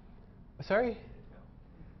 Sorry?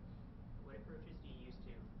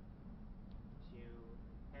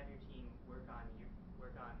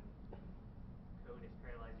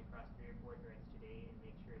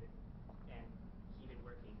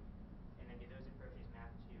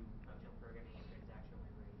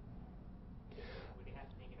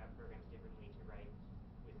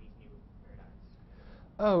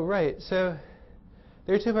 Oh, right. So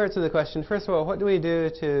there are two parts of the question. First of all, what do we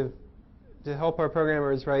do to help our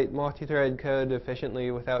programmers write multi-thread code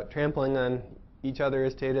efficiently without trampling on each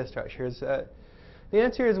other's data structures? The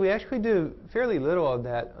answer is we actually do fairly little of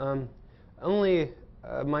that. Only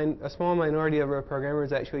a small minority of our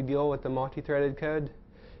programmers actually deal with the multi-threaded code.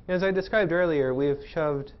 As I described earlier, we've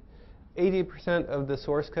shoved 80% of the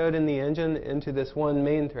source code in the engine into this one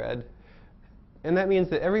main thread. And that means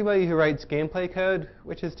that everybody who writes gameplay code,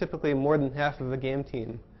 which is typically more than half of a game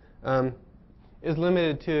team, is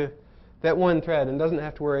limited to that one thread and doesn't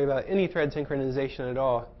have to worry about any thread synchronization at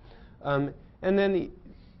all. And then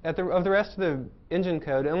of the rest of the engine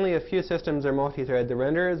code, only a few systems are multi-thread. The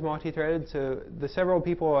renderer is multi-threaded, so the several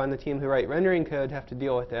people on the team who write rendering code have to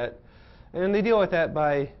deal with that. And they deal with that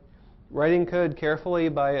by writing code carefully,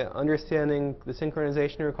 by understanding the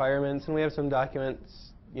synchronization requirements, and we have some documents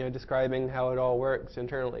describing how it all works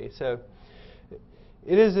internally. So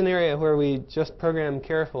it is an area where we just program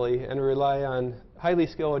carefully and rely on highly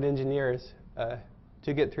skilled engineers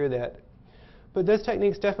to get through that. But those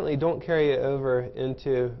techniques definitely don't carry over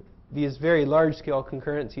into these very large-scale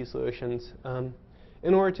concurrency solutions.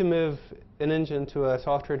 In order to move an engine to a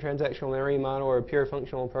software transactional memory model or a pure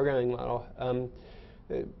functional programming model,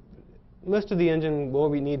 most of the engine will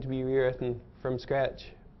need to be rewritten from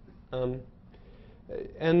scratch.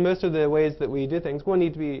 And most of the ways that we do things will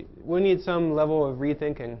need some level of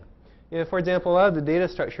rethinking. For example, a lot of the data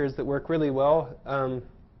structures that work really well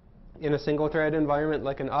in a single-thread environment,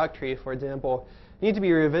 like an octree, for example, need to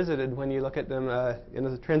be revisited when you look at them in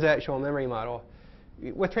a transactional memory model.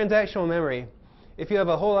 With transactional memory, if you have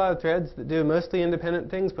a whole lot of threads that do mostly independent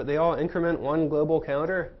things, but they all increment one global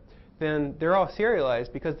counter, then they're all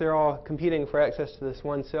serialized because they're all competing for access to this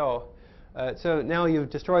one cell. So now you've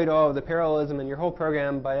destroyed all of the parallelism in your whole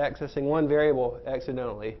program by accessing one variable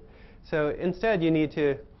accidentally. So instead, you need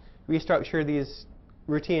to restructure these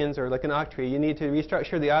routines, or like an octree. You need to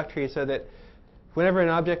restructure the octree so that whenever an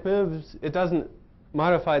object moves, it doesn't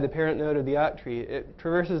modify the parent node of the octree. It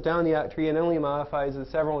traverses down the octree and only modifies the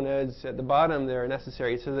several nodes at the bottom that are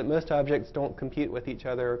necessary, so that most objects don't compete with each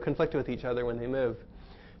other or conflict with each other when they move.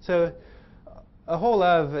 So a whole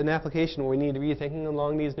lot of an application where we need rethinking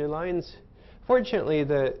along these new lines. Fortunately,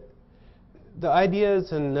 the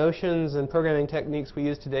ideas and notions and programming techniques we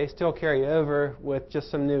use today still carry over with just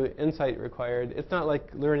some new insight required. It's not like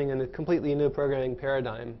learning in a completely new programming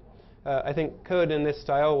paradigm. I think code in this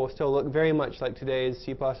style will still look very much like today's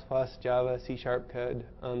C++, Java, C# code,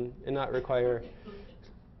 and not require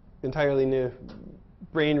entirely new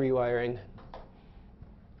brain rewiring.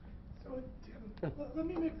 So let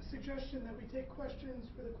me make the suggestion that we take questions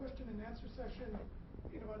for the question and answer session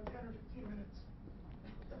in about 10 or 15 minutes.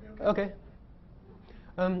 Okay.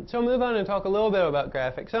 So I'll move on and talk a little bit about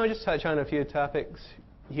graphics. I'll just touch on a few topics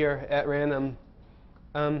here at random.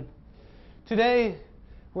 Today,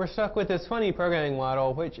 we're stuck with this funny programming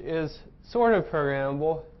model, which is sort of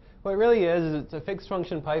programmable. What it really is it's a fixed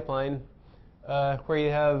function pipeline where you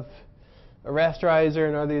have a rasterizer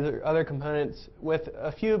and all these other components with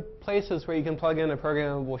a few places where you can plug in a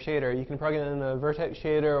programmable shader. You can plug in a vertex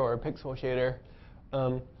shader or a pixel shader.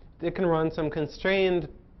 It can run some constrained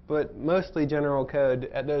but mostly general code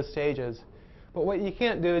at those stages. But what you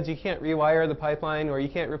can't do is you can't rewire the pipeline, or you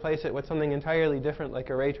can't replace it with something entirely different like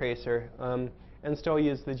a ray tracer and still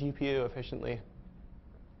use the GPU efficiently.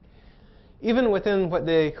 Even within what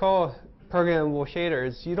they call programmable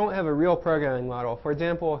shaders, you don't have a real programming model. For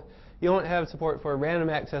example, you don't have support for random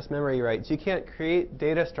access memory writes. You can't create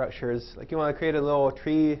data structures. Like you want to create a little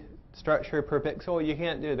tree structure per pixel, you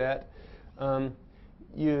can't do that.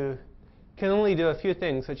 You can only do a few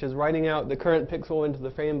things, such as writing out the current pixel into the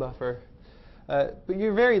frame buffer. But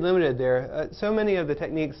you're very limited there. So many of the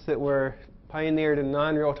techniques that were pioneered in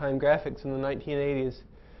non-real-time graphics in the 1980s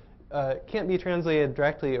can't be translated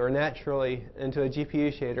directly or naturally into a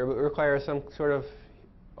GPU shader, but require some sort of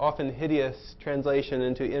often hideous translation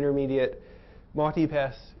into intermediate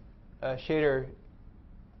multipass shader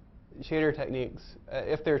techniques,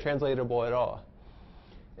 if they're translatable at all.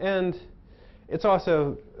 And it's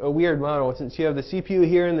also a weird model, since you have the CPU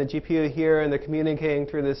here and the GPU here, and they're communicating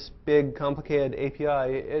through this big, complicated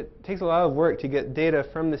API. It takes a lot of work to get data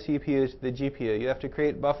from the CPU to the GPU. You have to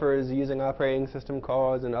create buffers using operating system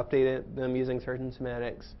calls and update them using certain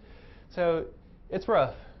semantics. So it's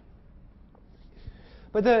rough.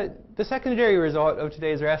 But the secondary result of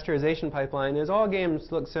today's rasterization pipeline is all games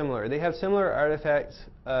look similar. They have similar artifacts,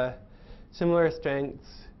 similar strengths.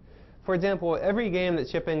 For example, every game that's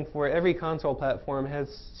shipping for every console platform has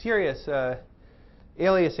serious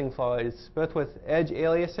aliasing flaws, both with edge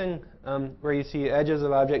aliasing, where you see edges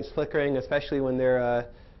of objects flickering, especially when they're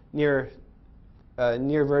near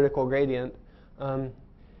vertical gradient.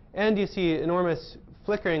 And you see enormous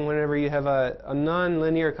flickering whenever you have a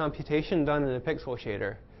non-linear computation done in a pixel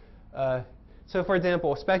shader. So for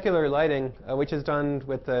example, specular lighting, which is done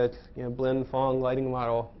with the Blinn-Phong lighting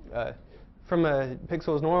model from a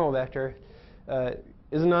pixel's normal vector,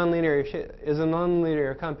 is a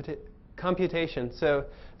non-linear computation. So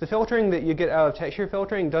the filtering that you get out of texture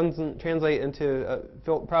filtering doesn't translate into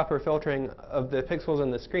proper filtering of the pixels on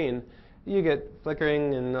the screen. You get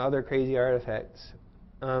flickering and other crazy artifacts.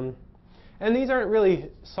 And these aren't really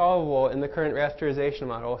solvable in the current rasterization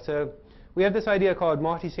model. So we have this idea called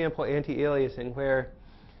multi-sample anti-aliasing, where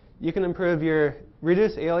you can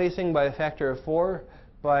reduce aliasing by a factor of 4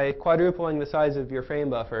 by quadrupling the size of your frame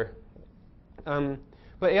buffer.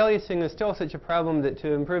 But aliasing is still such a problem that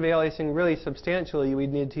to improve aliasing really substantially,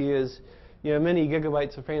 we'd need to use many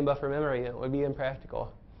gigabytes of frame buffer memory, and it would be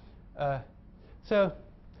impractical. So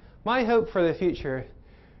my hope for the future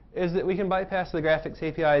is that we can bypass the graphics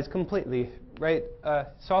APIs completely, right?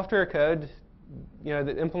 Software code,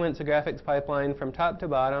 that implements a graphics pipeline from top to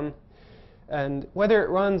bottom, and whether it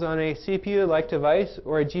runs on a CPU-like device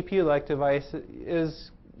or a GPU-like device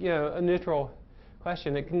is, a neutral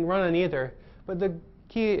question. It can run on either, but the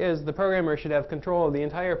key is the programmer should have control of the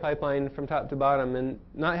entire pipeline from top to bottom and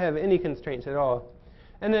not have any constraints at all.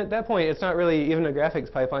 And at that point, it's not really even a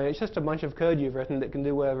graphics pipeline. It's just a bunch of code you've written that can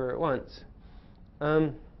do whatever it wants.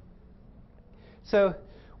 So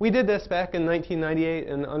we did this back in 1998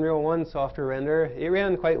 in Unreal 1 software render. It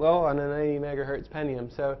ran quite well on a 90 megahertz Pentium.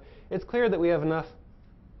 So it's clear that we have enough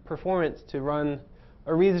performance to run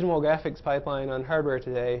a reasonable graphics pipeline on hardware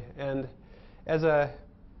today. And as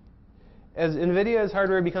NVIDIA's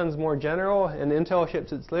hardware becomes more general and Intel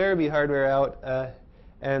ships its Larrabee hardware out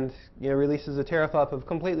and releases a teraflop of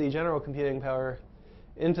completely general computing power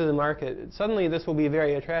into the market, suddenly this will be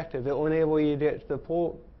very attractive. It will enable you to get to the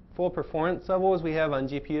full performance levels we have on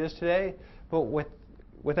GPUs today, but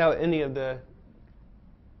without any of the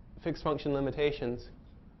fixed function limitations.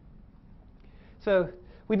 So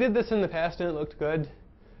we did this in the past and it looked good,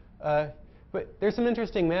 but there's some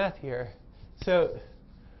interesting math here. So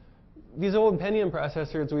these old Pentium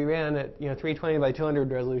processors we ran at 320 by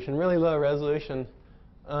 200 resolution, really low resolution,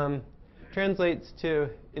 translates to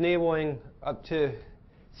enabling up to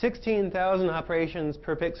 16,000 operations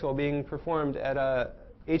per pixel being performed at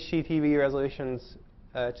HDTV resolutions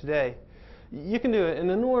today. You can do an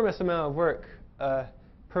enormous amount of work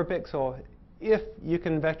per pixel if you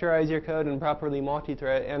can vectorize your code and properly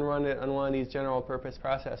multi-thread and run it on one of these general purpose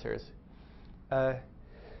processors.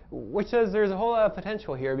 Which says there's a whole lot of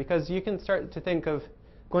potential here, because you can start to think of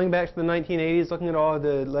going back to the 1980s, looking at all of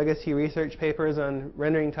the legacy research papers on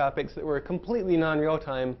rendering topics that were completely non-real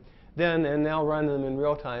time then and now run them in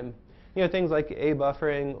real time. Things like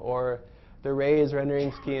A-buffering or the Rays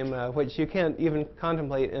rendering scheme, which you can't even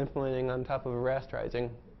contemplate implementing on top of a rasterizing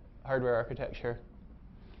hardware architecture.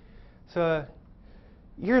 So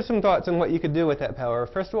here's some thoughts on what you could do with that power.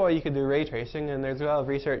 First of all, you could do ray tracing, and there's a lot of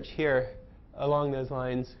research here along those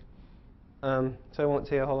lines. So I won't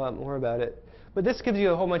say a whole lot more about it. But this gives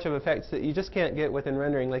you a whole bunch of effects that you just can't get within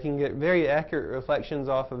rendering. Like you can get very accurate reflections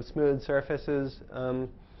off of smooth surfaces.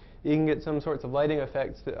 You can get some sorts of lighting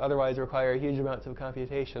effects that otherwise require huge amounts of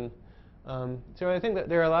computation. So I think that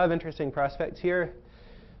there are a lot of interesting prospects here.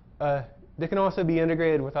 They can also be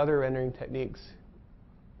integrated with other rendering techniques.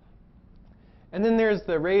 And then there's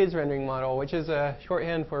the RAYS rendering model, which is a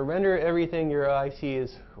shorthand for render everything your eye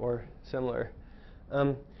sees, or similar.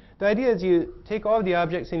 The idea is you take all of the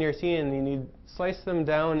objects in your scene and you slice them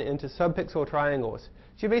down into subpixel triangles.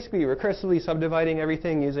 So you're basically recursively subdividing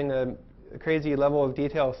everything using a crazy level of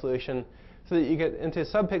detail solution so that you get into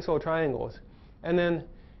subpixel triangles. And then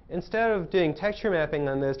instead of doing texture mapping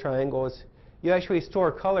on those triangles, you actually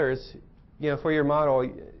store colors for your model.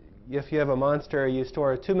 If you have a monster, you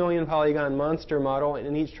store a 2 million polygon monster model, and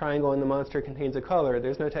in each triangle in the monster contains a color.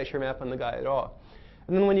 There's no texture map on the guy at all.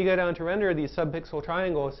 And then when you go down to render these subpixel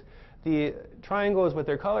triangles, the triangles with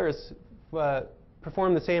their colors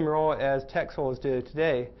perform the same role as texels do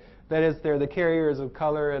today. That is, they're the carriers of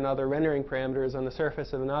color and other rendering parameters on the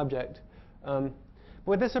surface of an object.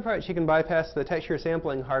 With this approach, you can bypass the texture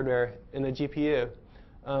sampling hardware in the GPU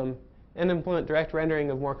and implement direct rendering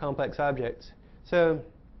of more complex objects. So,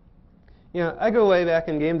 I go way back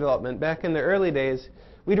in game development. Back in the early days,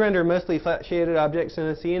 we'd render mostly flat shaded objects in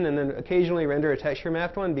a scene and then occasionally render a texture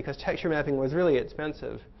mapped one, because texture mapping was really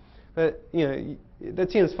expensive. But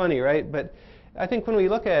that seems funny, right? But I think when we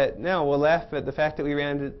look at it now, we'll laugh at the fact that we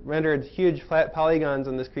rendered huge flat polygons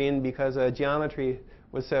on the screen because geometry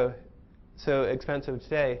was so expensive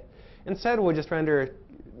today. Instead, we'll just render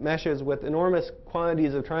meshes with enormous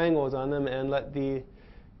quantities of triangles on them and let the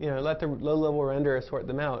low-level renderer sort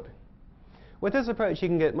them out. With this approach, you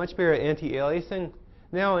can get much better anti-aliasing.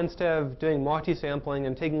 Now, instead of doing multi-sampling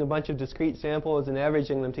and taking a bunch of discrete samples and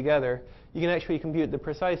averaging them together, you can actually compute the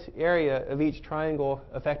precise area of each triangle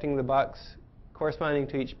affecting the box corresponding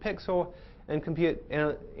to each pixel and compute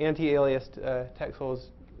anti-aliased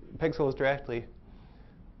pixels directly.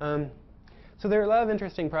 So there are a lot of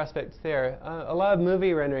interesting prospects there. A lot of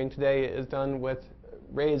movie rendering today is done with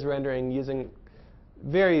rays rendering using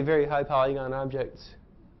very, very high polygon objects.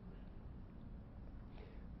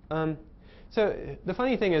 So the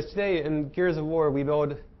funny thing is today in Gears of War we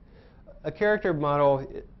build a character model.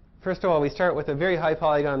 First of all, we start with a very high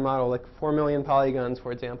polygon model, like 4 million polygons,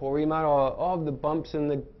 for example, where we model all of the bumps in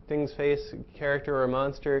the thing's face, character or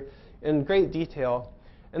monster, in great detail.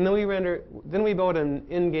 And then we build an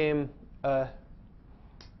in-game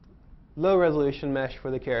low-resolution mesh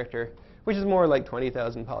for the character, which is more like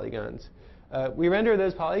 20,000 polygons. We render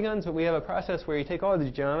those polygons, but we have a process where you take all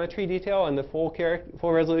the geometry detail and the full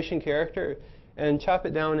resolution character and chop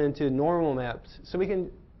it down into normal maps, so we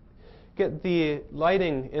can get the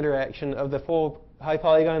lighting interaction of the full high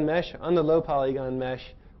polygon mesh on the low polygon mesh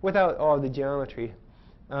without all of the geometry.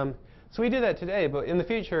 So we do that today, but in the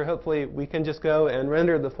future, hopefully, we can just go and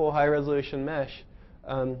render the full high resolution mesh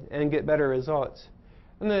and get better results.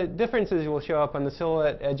 And the differences will show up on the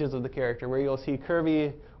silhouette edges of the character, where you'll see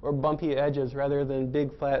curvy or bumpy edges rather than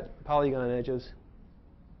big flat polygon edges.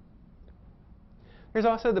 There's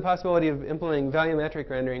also the possibility of implementing volumetric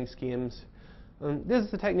rendering schemes. This is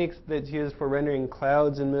the technique that's used for rendering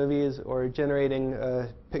clouds in movies or generating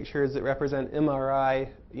pictures that represent MRI,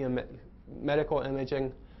 medical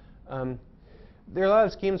imaging. There are a lot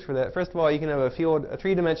of schemes for that. First of all, you can have a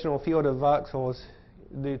three-dimensional field of voxels,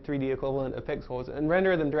 the 3D equivalent of pixels, and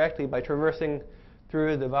render them directly by traversing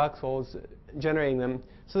through the voxels, generating them.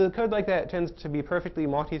 So the code like that tends to be perfectly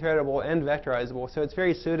multi-threadable and vectorizable, so it's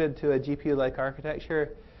very suited to a GPU-like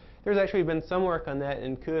architecture. There's actually been some work on that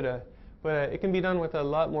in CUDA, but it can be done with a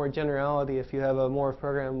lot more generality if you have a more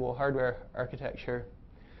programmable hardware architecture.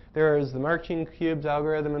 There is the Marching Cubes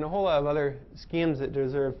algorithm and a whole lot of other schemes that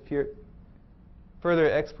deserve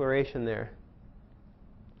further exploration there.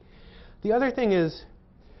 The other thing is,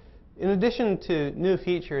 in addition to new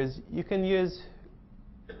features, you can use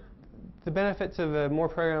the benefits of a more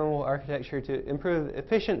programmable architecture to improve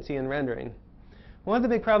efficiency in rendering. One of the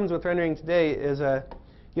big problems with rendering today is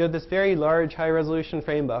you have this very large high-resolution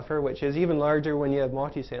frame buffer, which is even larger when you have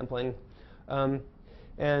multi-sampling.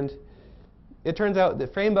 And it turns out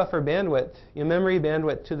that frame buffer bandwidth, memory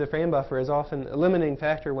bandwidth to the frame buffer, is often a limiting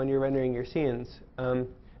factor when you're rendering your scenes,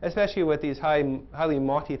 especially with these highly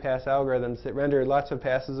multi-pass algorithms that render lots of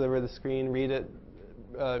passes over the screen, read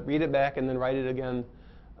it back, and then write it again.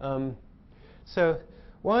 So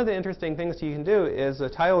one of the interesting things you can do is a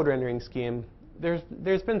tiled rendering scheme.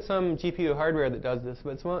 There's been some GPU hardware that does this,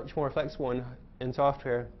 but it's much more flexible in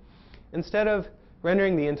software. Instead of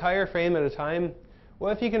rendering the entire frame at a time,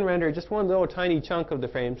 what if you can render just one little tiny chunk of the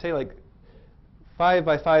frame, say like 5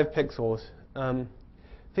 by 5 pixels?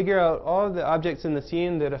 Figure out all of the objects in the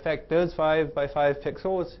scene that affect those 5 by 5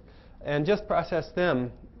 pixels and just process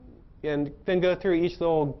them, and then go through each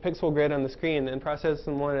little pixel grid on the screen and process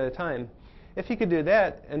them one at a time. If you could do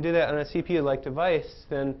that, and do that on a CPU-like device,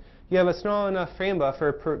 then you have a small enough frame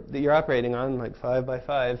buffer that you're operating on, like 5 by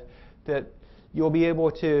 5, that you'll be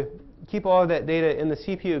able to keep all of that data in the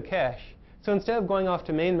CPU cache. So instead of going off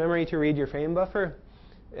to main memory to read your frame buffer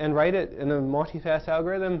and write it in a multi-pass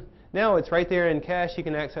algorithm, now it's right there in cache. You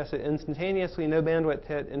can access it instantaneously, no bandwidth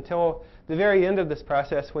hit, until the very end of this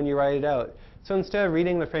process when you write it out. So instead of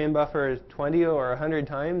reading the frame buffer 20 or 100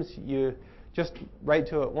 times, you just write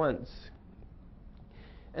to it once.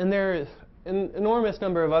 And there's an enormous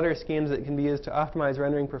number of other schemes that can be used to optimize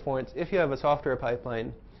rendering performance if you have a software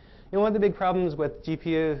pipeline. One of the big problems with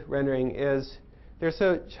GPU rendering is there's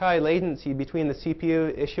such high latency between the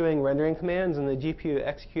CPU issuing rendering commands and the GPU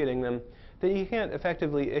executing them that you can't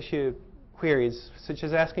effectively issue queries, such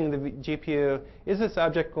as asking the GPU, is this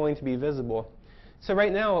object going to be visible? So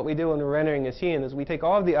right now what we do when we're rendering a scene is we take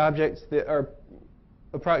all of the objects that are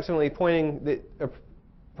approximately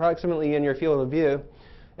in your field of view,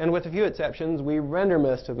 and with a few exceptions, we render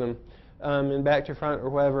most of them in back to front or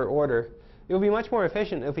whatever order. It would be much more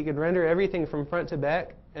efficient if we could render everything from front to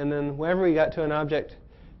back, and then whenever we got to an object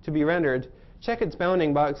to be rendered, check its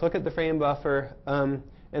bounding box, look at the frame buffer,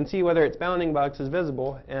 and see whether its bounding box is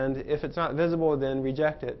visible, and if it's not visible, then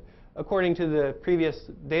reject it, according to the previous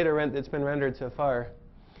data that's been rendered so far.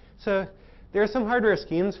 So there are some hardware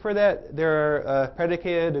schemes for that. There are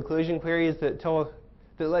predicated occlusion queries that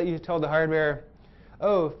let you tell the hardware,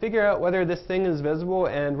 oh, figure out whether this thing is visible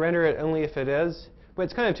and render it only if it is. But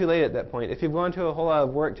it's kind of too late at that point. If you've gone to a whole lot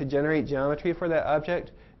of work to generate geometry for that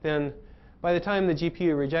object, then by the time the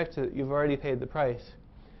GPU rejects it, you've already paid the price.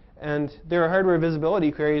 And there are hardware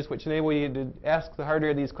visibility queries which enable you to ask the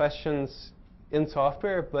hardware these questions in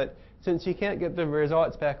software, but since you can't get the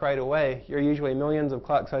results back right away, you're usually millions of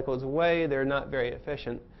clock cycles away, they're not very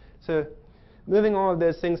efficient. So moving all of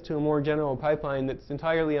those things to a more general pipeline that's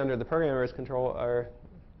entirely under the programmer's control are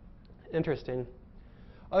interesting.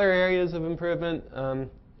 Other areas of improvement,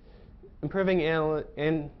 improving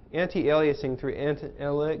anti-aliasing through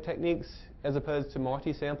analytic techniques as opposed to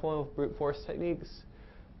multi-sample brute force techniques.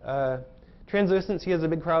 Translucency is a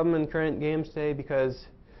big problem in current games today because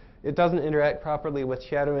it doesn't interact properly with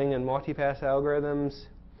shadowing and multipass algorithms.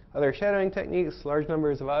 Other shadowing techniques, large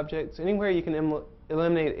numbers of objects, anywhere you can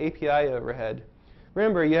eliminate API overhead.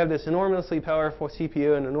 Remember, you have this enormously powerful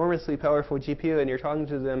CPU and enormously powerful GPU, and you're talking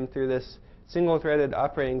to them through this single-threaded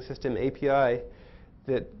operating system API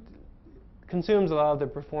that consumes a lot of the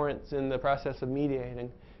performance in the process of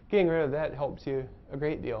mediating. Getting rid of that helps you a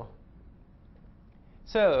great deal.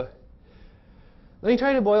 So let me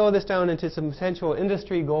try to boil this down into some potential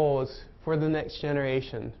industry goals for the next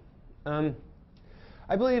generation.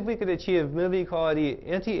 I believe we could achieve movie quality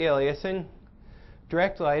anti-aliasing,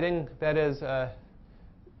 direct lighting, that is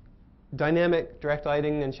dynamic direct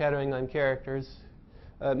lighting and shadowing on characters,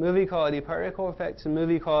 movie quality particle effects, and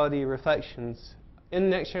movie quality reflections in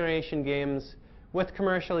next generation games with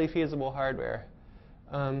commercially feasible hardware.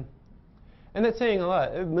 And that's saying a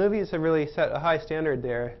lot. Movies have really set a high standard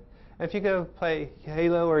there. If you go play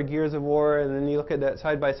Halo or Gears of War and then you look at that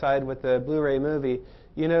side by side with the Blu-ray movie,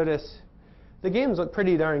 you notice the games look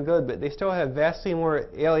pretty darn good, but they still have vastly more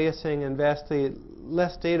aliasing and vastly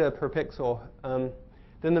less data per pixel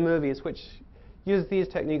than the movies, which use these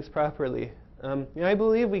techniques properly. I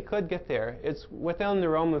believe we could get there. It's within the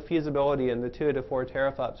realm of feasibility in the 2 to 4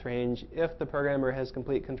 teraflops range if the programmer has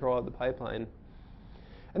complete control of the pipeline.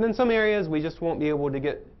 And then some areas we just won't be able to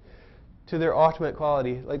get to their ultimate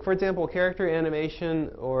quality. Like, for example, character animation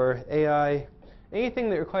or AI, anything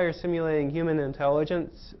that requires simulating human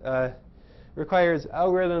intelligence requires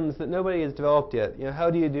algorithms that nobody has developed yet. How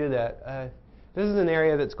do you do that? This is an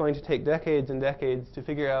area that's going to take decades and decades to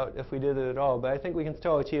figure out if we did it at all, but I think we can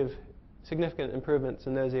still achieve significant improvements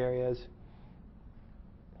in those areas.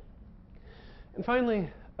 And finally,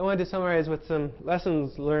 I wanted to summarize with some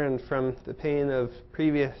lessons learned from the pain of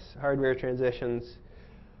previous hardware transitions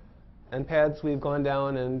and paths we've gone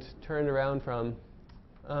down and turned around from.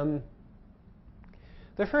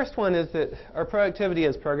 The first one is that our productivity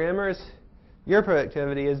as programmers, your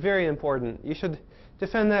productivity, is very important. You should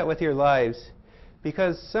defend that with your lives,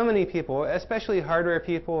 because so many people, especially hardware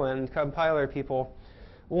people and compiler people,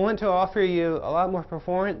 will want to offer you a lot more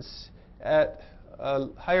performance at a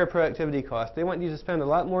higher productivity cost. They want you to spend a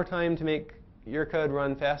lot more time to make your code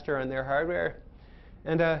run faster on their hardware.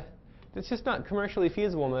 And it's just not commercially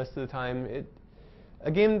feasible most of the time.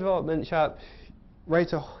 A game development shop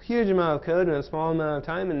writes a huge amount of code in a small amount of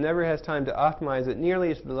time and never has time to optimize it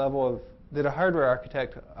nearly to the level of that a hardware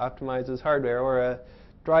architect optimizes hardware, or a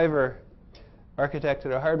driver architect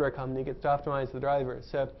at a hardware company gets to optimize the driver.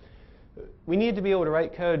 So we need to be able to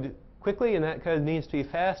write code quickly, and that code needs to be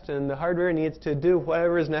fast, and the hardware needs to do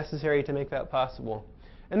whatever is necessary to make that possible.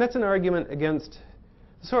 And that's an argument against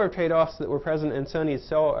the sort of trade-offs that were present in Sony's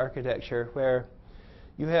cell architecture, where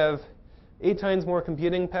you have 8 times more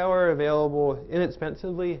computing power available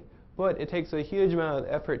inexpensively, but it takes a huge amount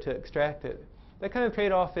of effort to extract it. That kind of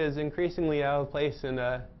trade-off is increasingly out of place in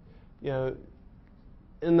the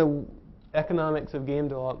economics of game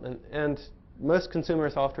development and most consumer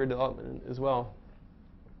software development as well.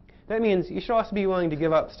 That means you should also be willing to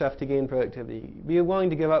give up stuff to gain productivity. Be willing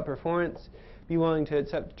to give up performance. Be willing to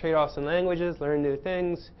accept trade-offs in languages, learn new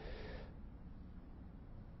things,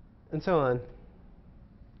 and so on.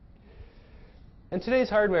 And today's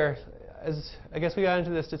hardware, as I guess we got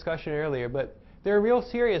into this discussion earlier, but there are real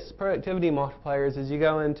serious productivity multipliers as you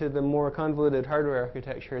go into the more convoluted hardware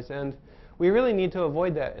architectures, and we really need to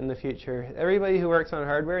avoid that in the future. Everybody who works on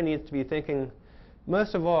hardware needs to be thinking,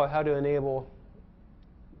 most of all, how to enable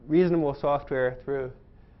reasonable software through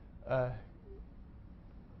the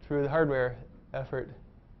hardware effort.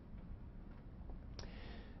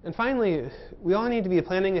 And finally, we all need to be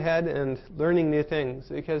planning ahead and learning new things,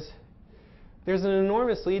 because there's an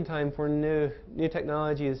enormous lead time for new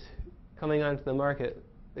technologies coming onto the market.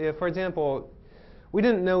 For example, we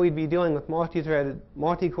didn't know we'd be dealing with multi-threaded,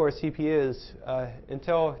 multi-core CPUs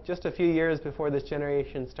until just a few years before this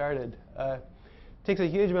generation started. It takes a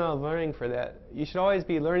huge amount of learning for that. You should always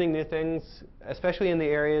be learning new things, especially in the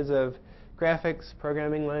areas of graphics,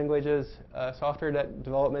 programming languages, software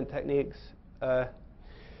development techniques.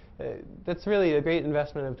 That's really a great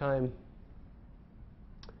investment of time.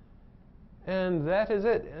 And that is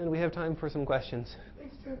it. And we have time for some questions.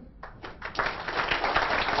 Thanks, Tim.